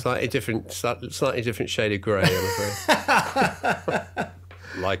transmission then. Slightly different shade of grey, I'm afraid.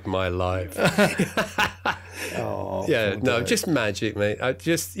 Like my life. Just magic, mate.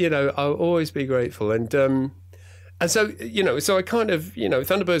 I'll always be grateful. And so, so I kind of,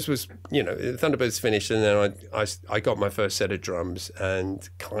 Thunderbirds was, Thunderbirds finished, and then I got my first set of drums and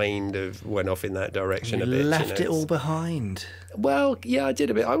kind of went off in that direction a bit. Left it all behind. Well, yeah, I did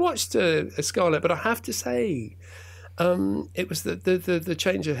a bit. I watched a Scarlet, but I have to say, it was the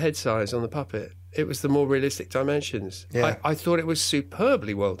change of head size on the puppet. It was the more realistic dimensions. Yeah. I thought it was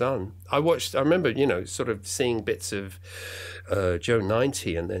superbly well done. I remember, sort of seeing bits of Joe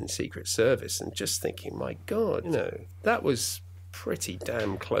 90 and then Secret Service and just thinking, my God, that was pretty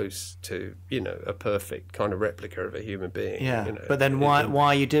damn close to, a perfect kind of replica of a human being. Yeah, but then why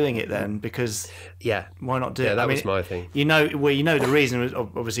are you doing it then? Because why not do it? Yeah, that was my thing. The reason was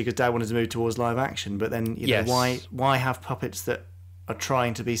obviously because Dad wanted to move towards live action, but then why have puppets that are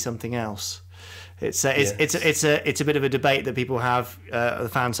trying to be something else? It's a bit of a debate that people have, the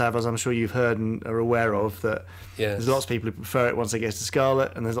fans have, as I'm sure you've heard and are aware of, that there's lots of people who prefer it once it gets to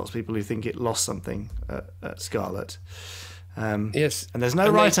Scarlet, and there's lots of people who think it lost something at Scarlet. Yes, and there's no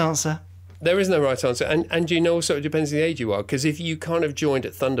right answer. There is no right answer, and also it depends on the age you are. Because if you kind of joined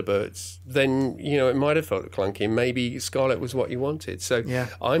at Thunderbirds, then it might have felt clunky. Maybe Scarlet was what you wanted. So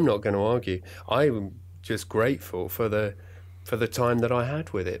I'm not going to argue. I'm just grateful for the time that I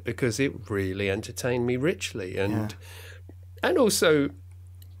had with it, because it really entertained me richly, and And also,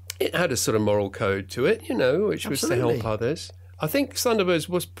 it had a sort of moral code to it, you know, which was to help others. I think Thunderbirds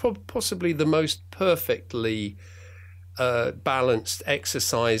was possibly the most perfectly balanced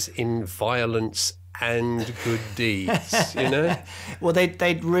exercise in violence and good deeds, you know? Well,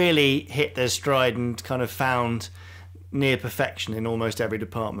 they'd really hit their stride and kind of found near perfection in almost every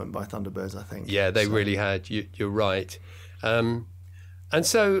department by Thunderbirds, I think. Yeah, they really had. You're right. And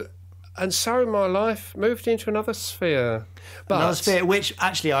so my life moved into another sphere. But another sphere, which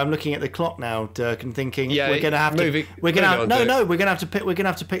actually I'm looking at the clock now, Dirk, and thinking Yeah, we're going to have to. moving- We're going moving to on, no, we're going to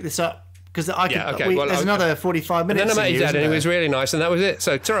have to pick this up because I could. Yeah, okay, well, there's another 45 And minutes. then I met in your you, dad, and isn't it was there? really nice, and that was it.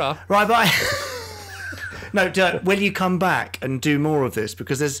 So, ta-ra. Right, bye. No, Dirk, will you come back and do more of this?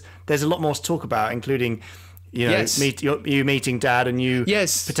 Because there's a lot more to talk about, including, you know, Yes. you meeting Dad and you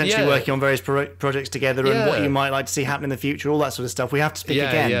potentially working on various projects together and what you might like to see happen in the future, all that sort of stuff. We have to speak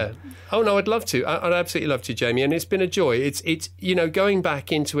again. Yeah. Oh no, I'd love to. I'd absolutely love to, Jamie. And it's been a joy. It's you know, going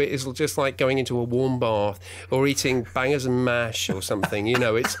back into it is just like going into a warm bath or eating bangers and mash or something. You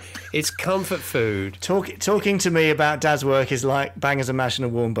know, it's comfort food. Talking to me about Dad's work is like bangers and mash in a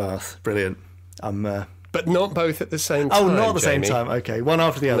warm bath. Brilliant. But not both at the same time. Oh, not at the Jamie. same time. Okay, one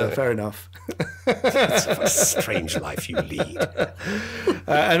after the other. No. Fair enough. It's a strange life you lead.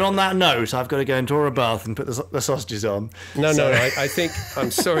 And on that note, I've got to go and draw a bath and put the sausages on. No, I think...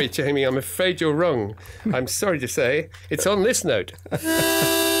 I'm sorry, Jamie. I'm afraid you're wrong. I'm sorry to say. It's on this note.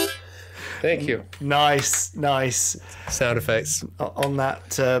 Thank you. Nice. Sound effects. On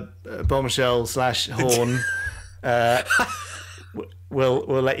that bombshell / horn,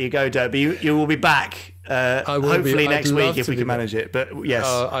 we'll let you go, Dirk. But you will be back hopefully next week if we can manage it. But yes.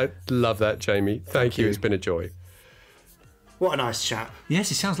 I love that, Jamie. Thank you. It's been a joy. What a nice chap. Yes,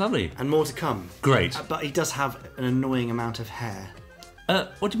 he sounds lovely. And more to come. Great. But he does have an annoying amount of hair.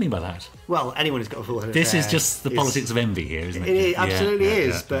 What do you mean by that? Well, anyone who's got a full head of This hair is just the politics of envy here, isn't it? It absolutely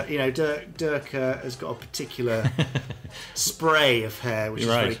is. Yeah. But, you know, Dirk has got a particular spray of hair, which is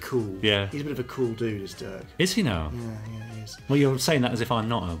very cool. Yeah. He's a bit of a cool dude, is Dirk. Is he now? Yeah, he is. Well, you're saying that as if I'm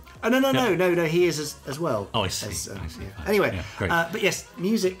not. Oh, no, he is as well. Oh, I see. Yeah. Anyway, great. but yes,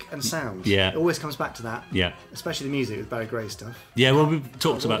 music and sound. Yeah. It always comes back to that. Yeah. Especially the music with Barry Gray stuff. Yeah, well, we've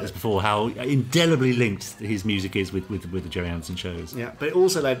talked about this before, how indelibly linked his music is with the Gerry Anderson shows. Yeah, but it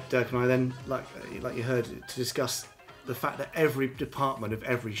also led Dirk and I then, like you heard, to discuss the fact that every department of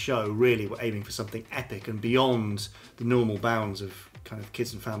every show really were aiming for something epic and beyond the normal bounds of kind of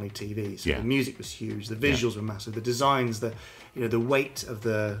kids and family TV. So the music was huge, the visuals were massive, the designs, the weight of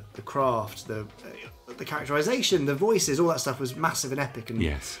the craft, the characterization, the voices, all that stuff was massive and epic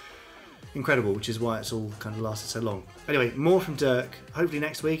and incredible, which is why it's all kind of lasted so long. Anyway, more from Dirk. Hopefully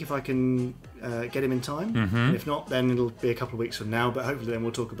next week if I can get him in time. Mm-hmm. And if not, then it'll be a couple of weeks from now. But hopefully then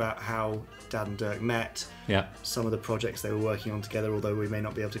we'll talk about how Dad and Dirk met. Yeah. Some of the projects they were working on together, although we may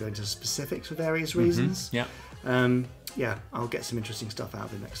not be able to go into specifics for various reasons. Yeah. I'll get some interesting stuff out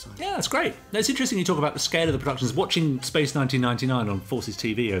of it next time. Yeah, that's great. It's interesting you talk about the scale of the productions. Watching Space 1999 on Forces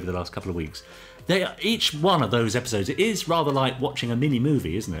TV over the last couple of weeks, each one of those episodes, it is rather like watching a mini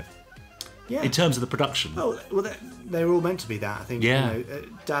movie, isn't it? Yeah. In terms of the production. Oh, well, they were all meant to be that, I think. Yeah. You know,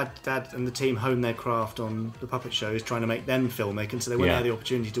 Dad and the team honed their craft on the puppet shows, trying to make them filmic, and so they went out the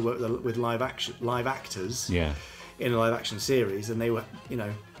opportunity to work with live actors in a live action series, and they were,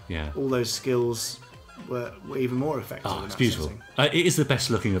 all those skills were even more effective. Oh, it's beautiful. It is the best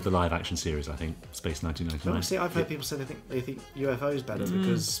looking of the live action series, I think, Space 1999. Well, see, I've heard people say they think UFO's better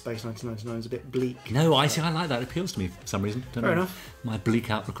because Space 1999 is a bit bleak. No, I like that. It appeals to me for some reason. Fair enough. My bleak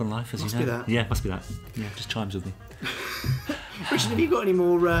outlook on life, as must you know. Be that. Yeah, must be that. Yeah, just chimes with me. Richard, have you got any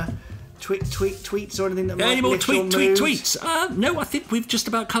more tweets or anything that might any more lift your mood? tweets? No, I think we've just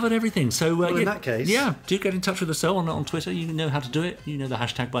about covered everything. So well, in that case, do get in touch with us on Twitter. You know how to do it. You know the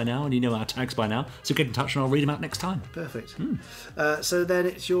hashtag by now, and you know our tags by now. So get in touch, and I'll read them out next time. Perfect. So then,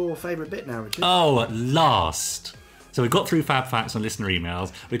 it's your favourite bit now, Richard. Oh, at last. So we've got through Fab Facts and listener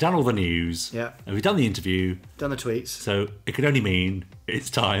emails. We've done all the news. Yeah. And we've done the interview. Done the tweets. So it could only mean it's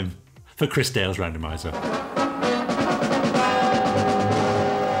time for Chris Dale's randomizer.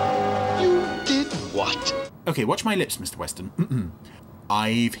 Okay, watch my lips, Mr. Weston.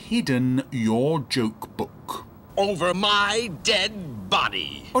 I've hidden your joke book. Over my dead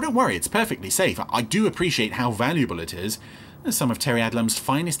body. Oh, don't worry, it's perfectly safe. I do appreciate how valuable it is. Some of Terry Adlam's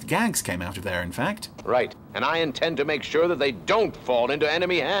finest gags came out of there, in fact. Right, and I intend to make sure that they don't fall into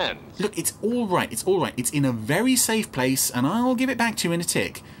enemy hands. Look, it's all right. It's in a very safe place, and I'll give it back to you in a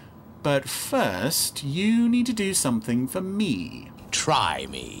tick. But first, you need to do something for me. Try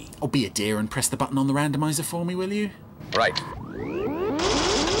me. Oh, be a dear and press the button on the randomizer for me, will you? Right.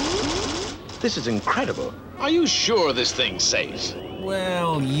 This is incredible. Are you sure this thing's safe?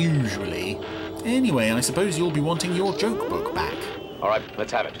 Well, usually. Anyway, I suppose you'll be wanting your joke book back. All right,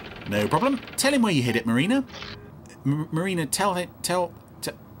 let's have it. No problem. Tell him where you hid it, Marina. Marina, Mr.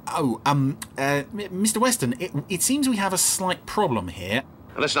 Weston, it seems we have a slight problem here.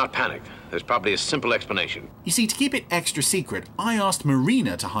 Let's not panic. There's probably a simple explanation. You see, to keep it extra secret, I asked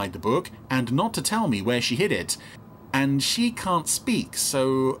Marina to hide the book and not to tell me where she hid it. And she can't speak,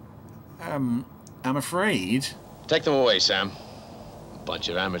 so, I'm afraid... Take them away, Sam. Bunch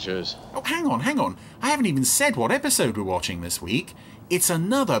of amateurs. Oh, hang on. I haven't even said what episode we're watching this week. It's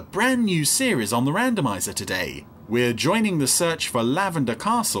another brand new series on the randomizer today. We're joining the search for Lavender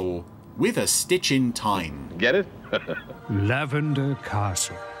Castle with a stitch in time. Get it? Lavender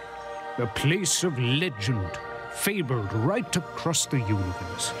Castle, a place of legend, fabled right across the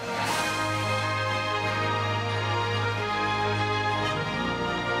universe.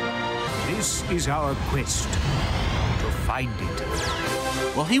 This is our quest to find it.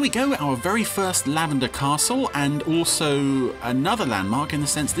 Well, here we go, our very first Lavender Castle, and also another landmark in the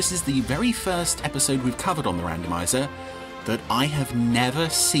sense this is the very first episode we've covered on the randomizer that I have never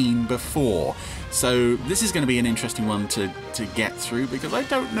seen before. So this is going to be an interesting one to get through because I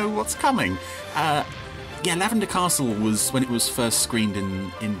don't know what's coming. Yeah, Lavender Castle was, when it was first screened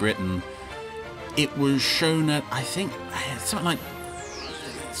in Britain, it was shown at, I think, something like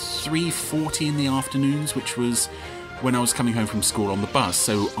 3:40 in the afternoons, which was when I was coming home from school on the bus,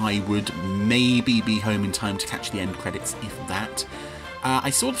 so I would maybe be home in time to catch the end credits, if that.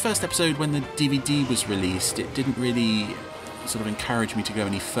 I saw the first episode when the DVD was released. It didn't really sort of encourage me to go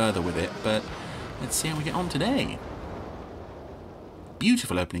any further with it, but let's see how we get on today.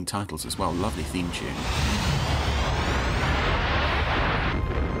 Beautiful opening titles as well, lovely theme tune.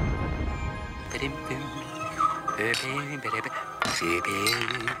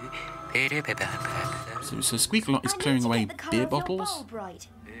 So Squeak-a-Lot is clearing away beer bottles?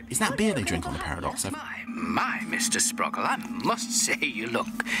 Is that beer they drink on the Paradox? My, Mr. Sproggle, I must say you look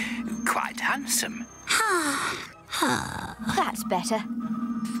quite handsome. That's better.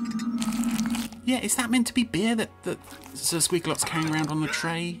 Yeah, is that meant to be beer that Sir Squeak-a-Lot's carrying around on the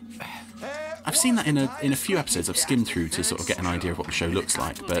tray? I've seen that in a few episodes. I've skimmed through to sort of get an idea of what the show looks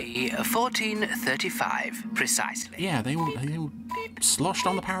like, but... 1435, precisely. Yeah, they all sloshed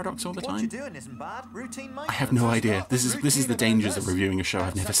on the Paradox all the time. What you're doing isn't bad. Routine I have no idea. This is the dangers of reviewing a show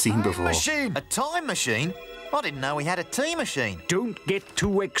I've never seen before. Machine! A time machine? I didn't know we had a tea machine. Don't get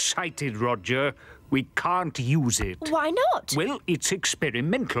too excited, Roger. We can't use it. Why not? Well, it's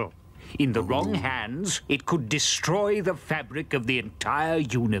experimental. In the wrong hands, it could destroy the fabric of the entire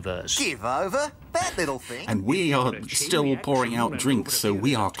universe. Give over, that little thing. And we are still pouring out drinks, so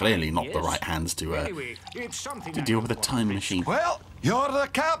we are clearly not the right hands to deal with a time machine. Well, you're the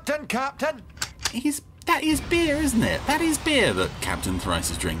captain, Captain. That is beer, isn't it? That is beer that Captain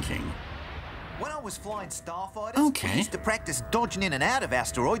Thrice is drinking. When I was flying starfighters, I used to practice dodging in and out of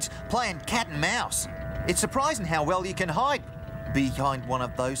asteroids, playing cat and mouse. It's surprising how well you can hide behind one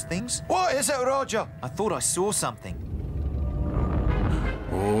of those things. What is it, Roger? I thought I saw something.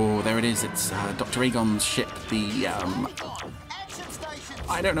 Oh, there it is. It's Dr. Agon's ship, the,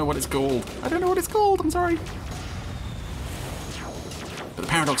 I don't know what it's called. I'm sorry. But the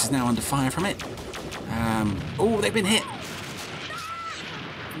Paradox is now under fire from it. Oh, they've been hit.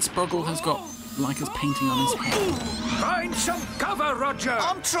 And Sproggle has got Leica's painting on his head. Find some cover, Roger!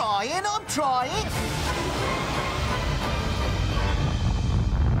 I'm trying.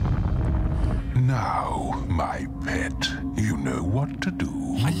 Now, my pet, you know what to do.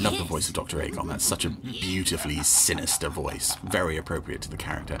 I love the voice of Dr. Agon. That's such a beautifully sinister voice. Very appropriate to the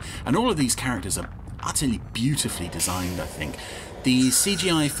character. And all of these characters are utterly beautifully designed, I think. The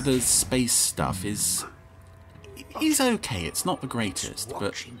CGI for the space stuff is okay. It's not the greatest,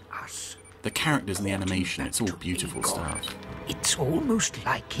 but the characters and the animation, it's all beautiful stuff. It's almost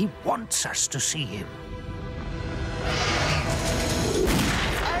like he wants us to see him.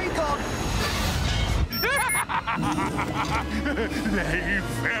 They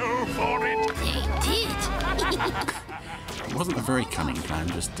fell for it. They did. It wasn't a very cunning plan,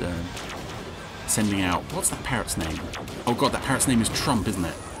 just sending out... What's that parrot's name? Oh god, that parrot's name is Trump, isn't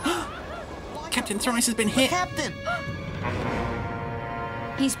it? Captain Thrice has been hit. Captain!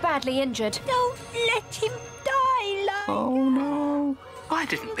 He's badly injured. Don't let him die, love. Oh no. Why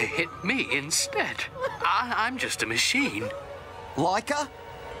didn't they hit me instead? I'm just a machine. Leica?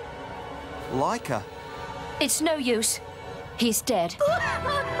 It's no use. He's dead.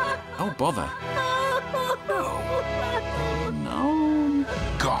 Oh, bother. No.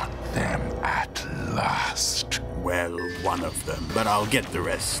 Got them at last. Well, one of them, but I'll get the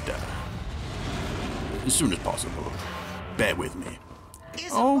rest. as soon as possible. Bear with me.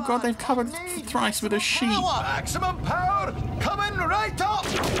 Oh god, they've covered thrice with a sheet. Maximum power coming right up.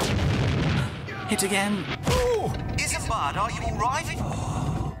 Hit again. Oh, Isambard, are you all right?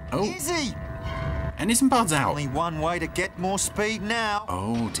 Oh. Is he? And Isambard's out. Only one way to get more speed now.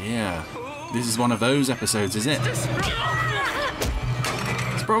 Oh dear. This is one of those episodes, is it?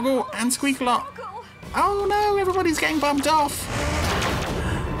 Sproggle and Squeakalot. Oh no, everybody's getting bumped off.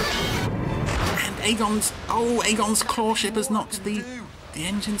 And Aegon's claw ship has knocked the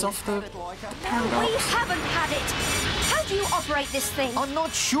engines off the Paradox. We haven't had it. How do you operate this thing? I'm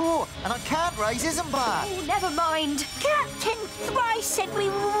not sure, and I can't raise Isambard. Oh, never mind. Captain Thrice said we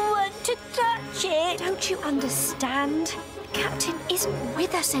weren't to touch it. Don't you understand? Captain isn't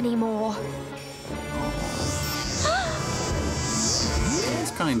with us anymore.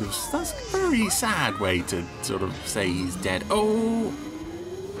 That's a very sad way to sort of say he's dead. Oh,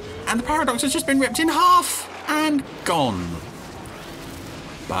 and the Paradox has just been ripped in half and gone.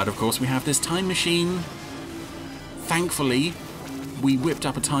 But of course we have this time machine. Thankfully, we whipped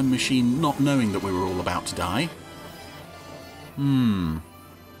up a time machine not knowing that we were all about to die.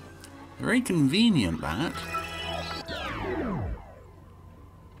 Very convenient, that.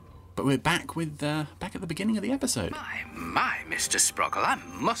 But we're back with back at the beginning of the episode. My, Mr. Sproggle, I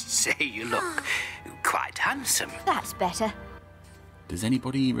must say you look quite handsome. That's better. Does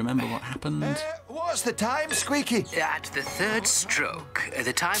anybody remember what happened? What's the time, Squeaky? At the third stroke,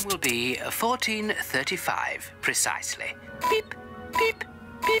 the time will be 14:35 precisely. Beep, beep,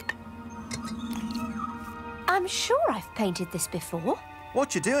 beep. I'm sure I've painted this before.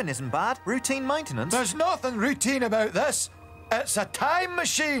 What you're doing isn't bad. Routine maintenance. There's nothing routine about this. It's a time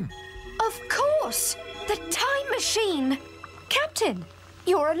machine. Of course! The time machine! Captain,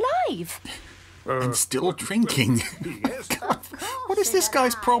 you're alive! And still drinking. God, what is this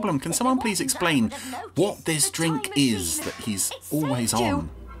guy's problem? Can someone please explain what this drink is that he's always on?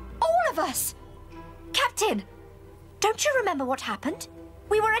 All of us! Captain, don't you remember what happened?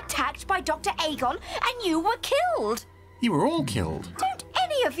 We were attacked by Dr. Aegon and you were killed! You were all killed. Don't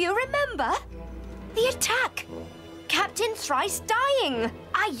any of you remember? The attack! Captain Thrice dying!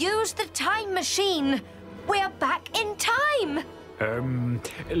 I used the time machine! We're back in time!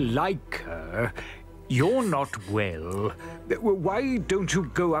 You're not well. Why don't you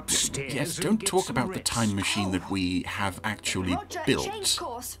go upstairs? Yes, don't talk about the time machine that we have actually built.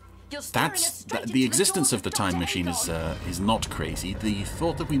 The existence of the time machine is not crazy. The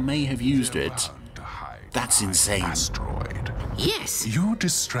thought that we may have used it, that's insane. Asteroid. Yes. You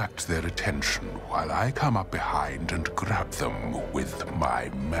distract their attention while I come up behind and grab them with my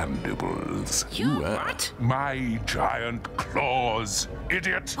mandibles. You what? My giant claws,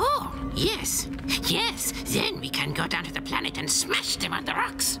 idiot! Oh, yes. Yes, then we can go down to the planet and smash them on the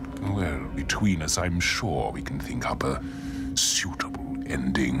rocks. Well, between us, I'm sure we can think up a suitable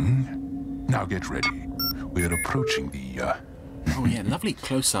ending. Now get ready. We're approaching the, Oh yeah, lovely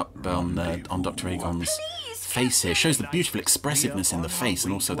close-up on Dr. Aegon's face here. Shows the beautiful expressiveness in the face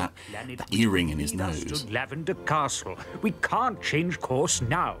and also that earring in his nose. Lavender Castle. We can't change course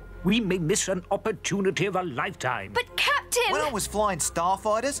now. We may miss an opportunity of a lifetime. But Captain! When I was flying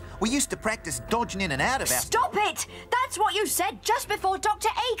starfighters, we used to practice dodging in and out of our... Stop it! That's what you said just before Dr.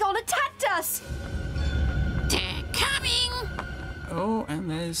 Aegon attacked us! They're coming! Oh, and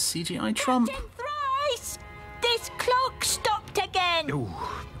there's CGI Trump. Captain Thrice! This clock stopped again!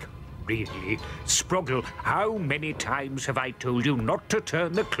 Oh, really? Sproggle, how many times have I told you not to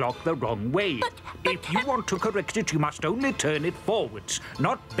turn the clock the wrong way? But if you want to correct it, you must only turn it forwards,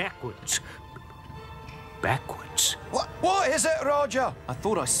 not backwards. Backwards? What is it, Roger? I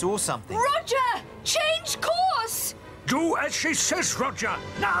thought I saw something. Roger! Change course! Do as she says, Roger!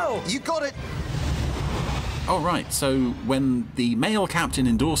 Now! You got it! Oh, right, so when the male captain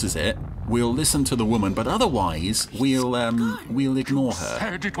endorses it, we'll listen to the woman, but otherwise we'll ignore her.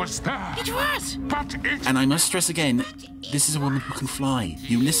 Said it was there. It was! But it... And I must stress again, this is a woman who can fly.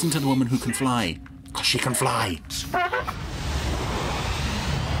 You listen to the woman who can fly, because she can fly.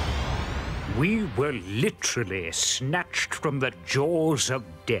 We were literally snatched from the jaws of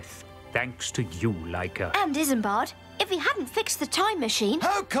death, thanks to you, Leica. And Isambard, if we hadn't fixed the time machine...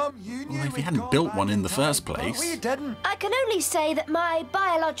 How come you knew Well, if we hadn't built one in the first place... We didn't. I can only say that my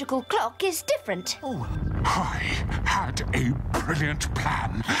biological clock is different. Oh. I had a brilliant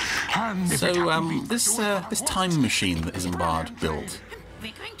plan. And So, this time machine that Isambard built,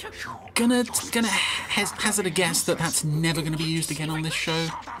 gonna hazard a guess that that's never gonna be used again on this show.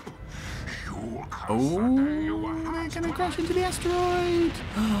 Oh, they're gonna crash into the asteroid.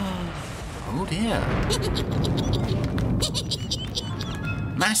 Oh dear.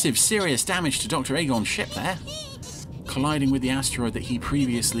 Massive, serious damage to Dr. Agon's ship there, colliding with the asteroid that he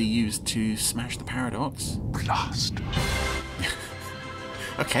previously used to smash the Paradox. Blast.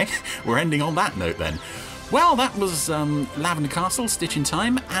 Okay, we're ending on that note then. Well, that was Lavender Castle, Stitch in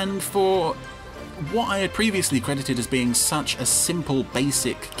Time, and for what I had previously credited as being such a simple,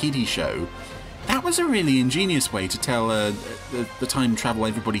 basic kiddie show, that was a really ingenious way to tell the time travel,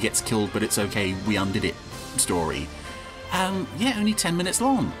 everybody gets killed, but it's okay, we undid it story. Yeah, only 10 minutes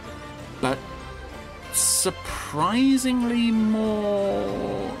long, but surprisingly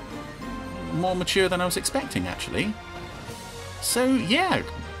more mature than I was expecting, actually. So, yeah,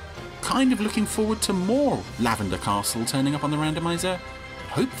 kind of looking forward to more Lavender Castle turning up on the randomizer,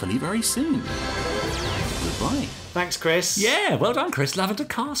 hopefully very soon. Goodbye. Thanks, Chris. Yeah, well done, Chris. Lavender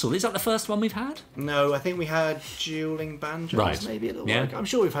Castle. Is that the first one we've had? No, I think we had Dueling Banjos, right. Maybe a little yeah. while ago. I'm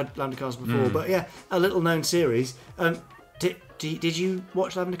sure we've had Lavender Castle before, but yeah, a little-known series. Did you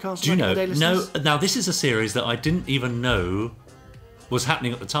watch Lavender Castle? Do you know? No. Now, this is a series that I didn't even know was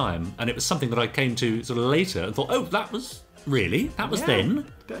happening at the time, and it was something that I came to sort of later and thought, oh, that was... Really? That was then?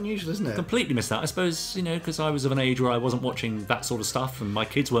 A bit unusual, isn't it? Completely missed that. I suppose, because I was of an age where I wasn't watching that sort of stuff and my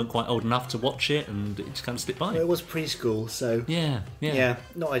kids weren't quite old enough to watch it and it just kind of slipped by. Well, it was preschool, so... Yeah.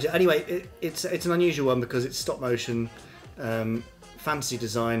 Not ideal. Anyway, it's an unusual one because it's stop motion, fantasy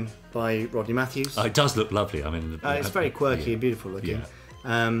design by Rodney Matthews. Oh, it does look lovely. I mean... it's very quirky and beautiful looking.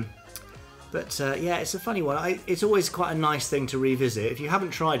 Yeah. Yeah, it's a funny one. It's always quite a nice thing to revisit. If you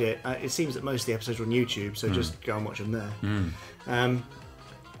haven't tried it, it seems that most of the episodes are on YouTube, so just go and watch them there.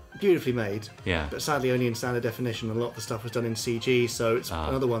 Beautifully made, but sadly only in standard definition. A lot of the stuff was done in CG, so it's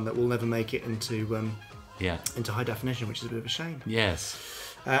another one that will never make it into high definition, which is a bit of a shame.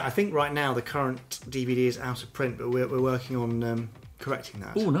 Yes. I think right now the current DVD is out of print, but we're working on... correcting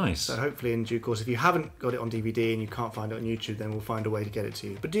that. Oh, nice. So hopefully in due course, if you haven't got it on DVD and you can't find it on YouTube, then we'll find a way to get it to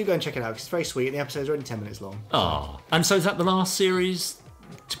you. But do go and check it out because it's very sweet and the episodes are only 10 minutes long. And so is that the last series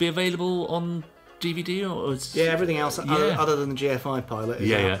to be available on DVD? Or everything else other than the GFI pilot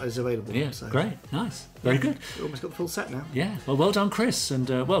is available. Yeah, so. Great, nice. Very good. We've almost got the full set now. Yeah, well done, Chris. And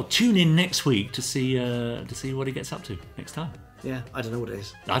tune in next week to see what he gets up to next time. Yeah, I don't know what it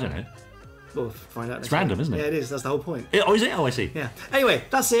is. I don't know. We'll find out. It's random, isn't it? Yeah, it is. That's the whole point. Oh, is it? Oh, I see. Yeah. Anyway,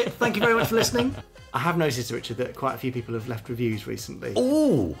 that's it. Thank you very much for listening. I have noticed, Richard, that quite a few people have left reviews recently.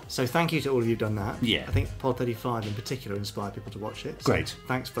 Oh! So thank you to all of you who've done that. Yeah. I think Pod 35 in particular inspired people to watch it. So great.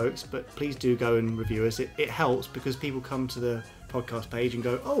 Thanks, folks. But please do go and review us. It helps because people come to the podcast page and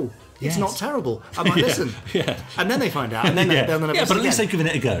go, oh, it's not terrible. I might listen. Yeah. And then they find out. And then they'll never listen but at least again. they've given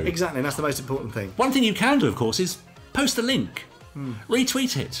it a go. Exactly. And that's the most important thing. One thing you can do, of course, is post a link.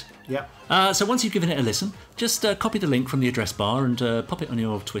 Retweet it. Yeah. So once you've given it a listen, just copy the link from the address bar and pop it on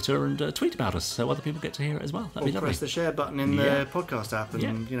your Twitter and tweet about us so other people get to hear it as well. That'd be lovely. Press the share button in the podcast app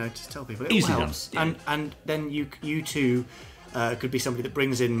and just tell people. It Easy all helps. done. And then you too could be somebody that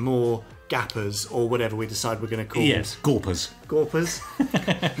brings in more gappers or whatever we decide we're going to call. Yes, gorpers. Gorpers.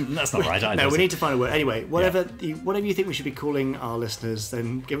 That's not right. No, we need to find a word. Anyway, whatever you think we should be calling our listeners,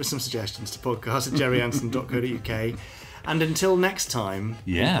 then give us some suggestions to podcast@gerryanderson.co.uk. And until next time,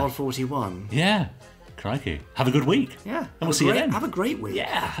 in Pod 41. Yeah. Crikey. Have a good week. Yeah. And we'll see you then. Have a great week. Yeah,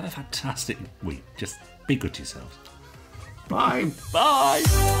 have a fantastic week. Just be good to yourselves. Bye. Bye.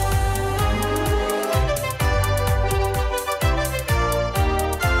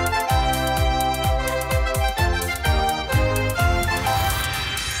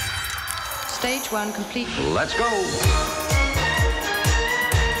 Stage 1 complete. Let's go.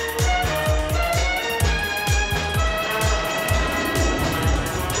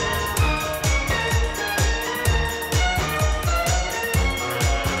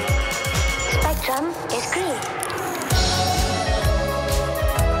 Is green.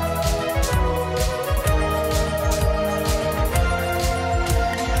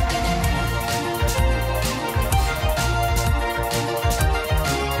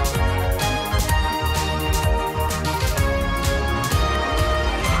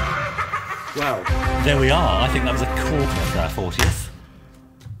 Well, there we are. I think that was a corker for our 40th.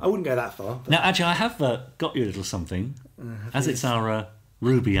 I wouldn't go that far. Now, actually, I have got you a little something, as it's our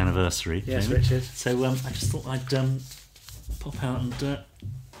Ruby anniversary. Yes, Jamie. Richard. So I just thought I'd pop out and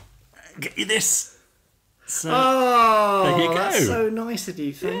get you this. So, there you go. That's so nice of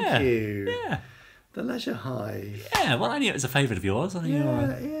you. Thank you. Yeah. The Leisure Hive. Yeah, well, I knew it was a favourite of yours. I knew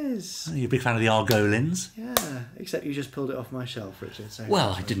it is. I knew you're a big fan of the Argolins. Yeah, except you just pulled it off my shelf, Richard. So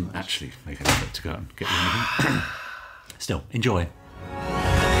well, I didn't actually make an effort to go and get you anything. Still, enjoy.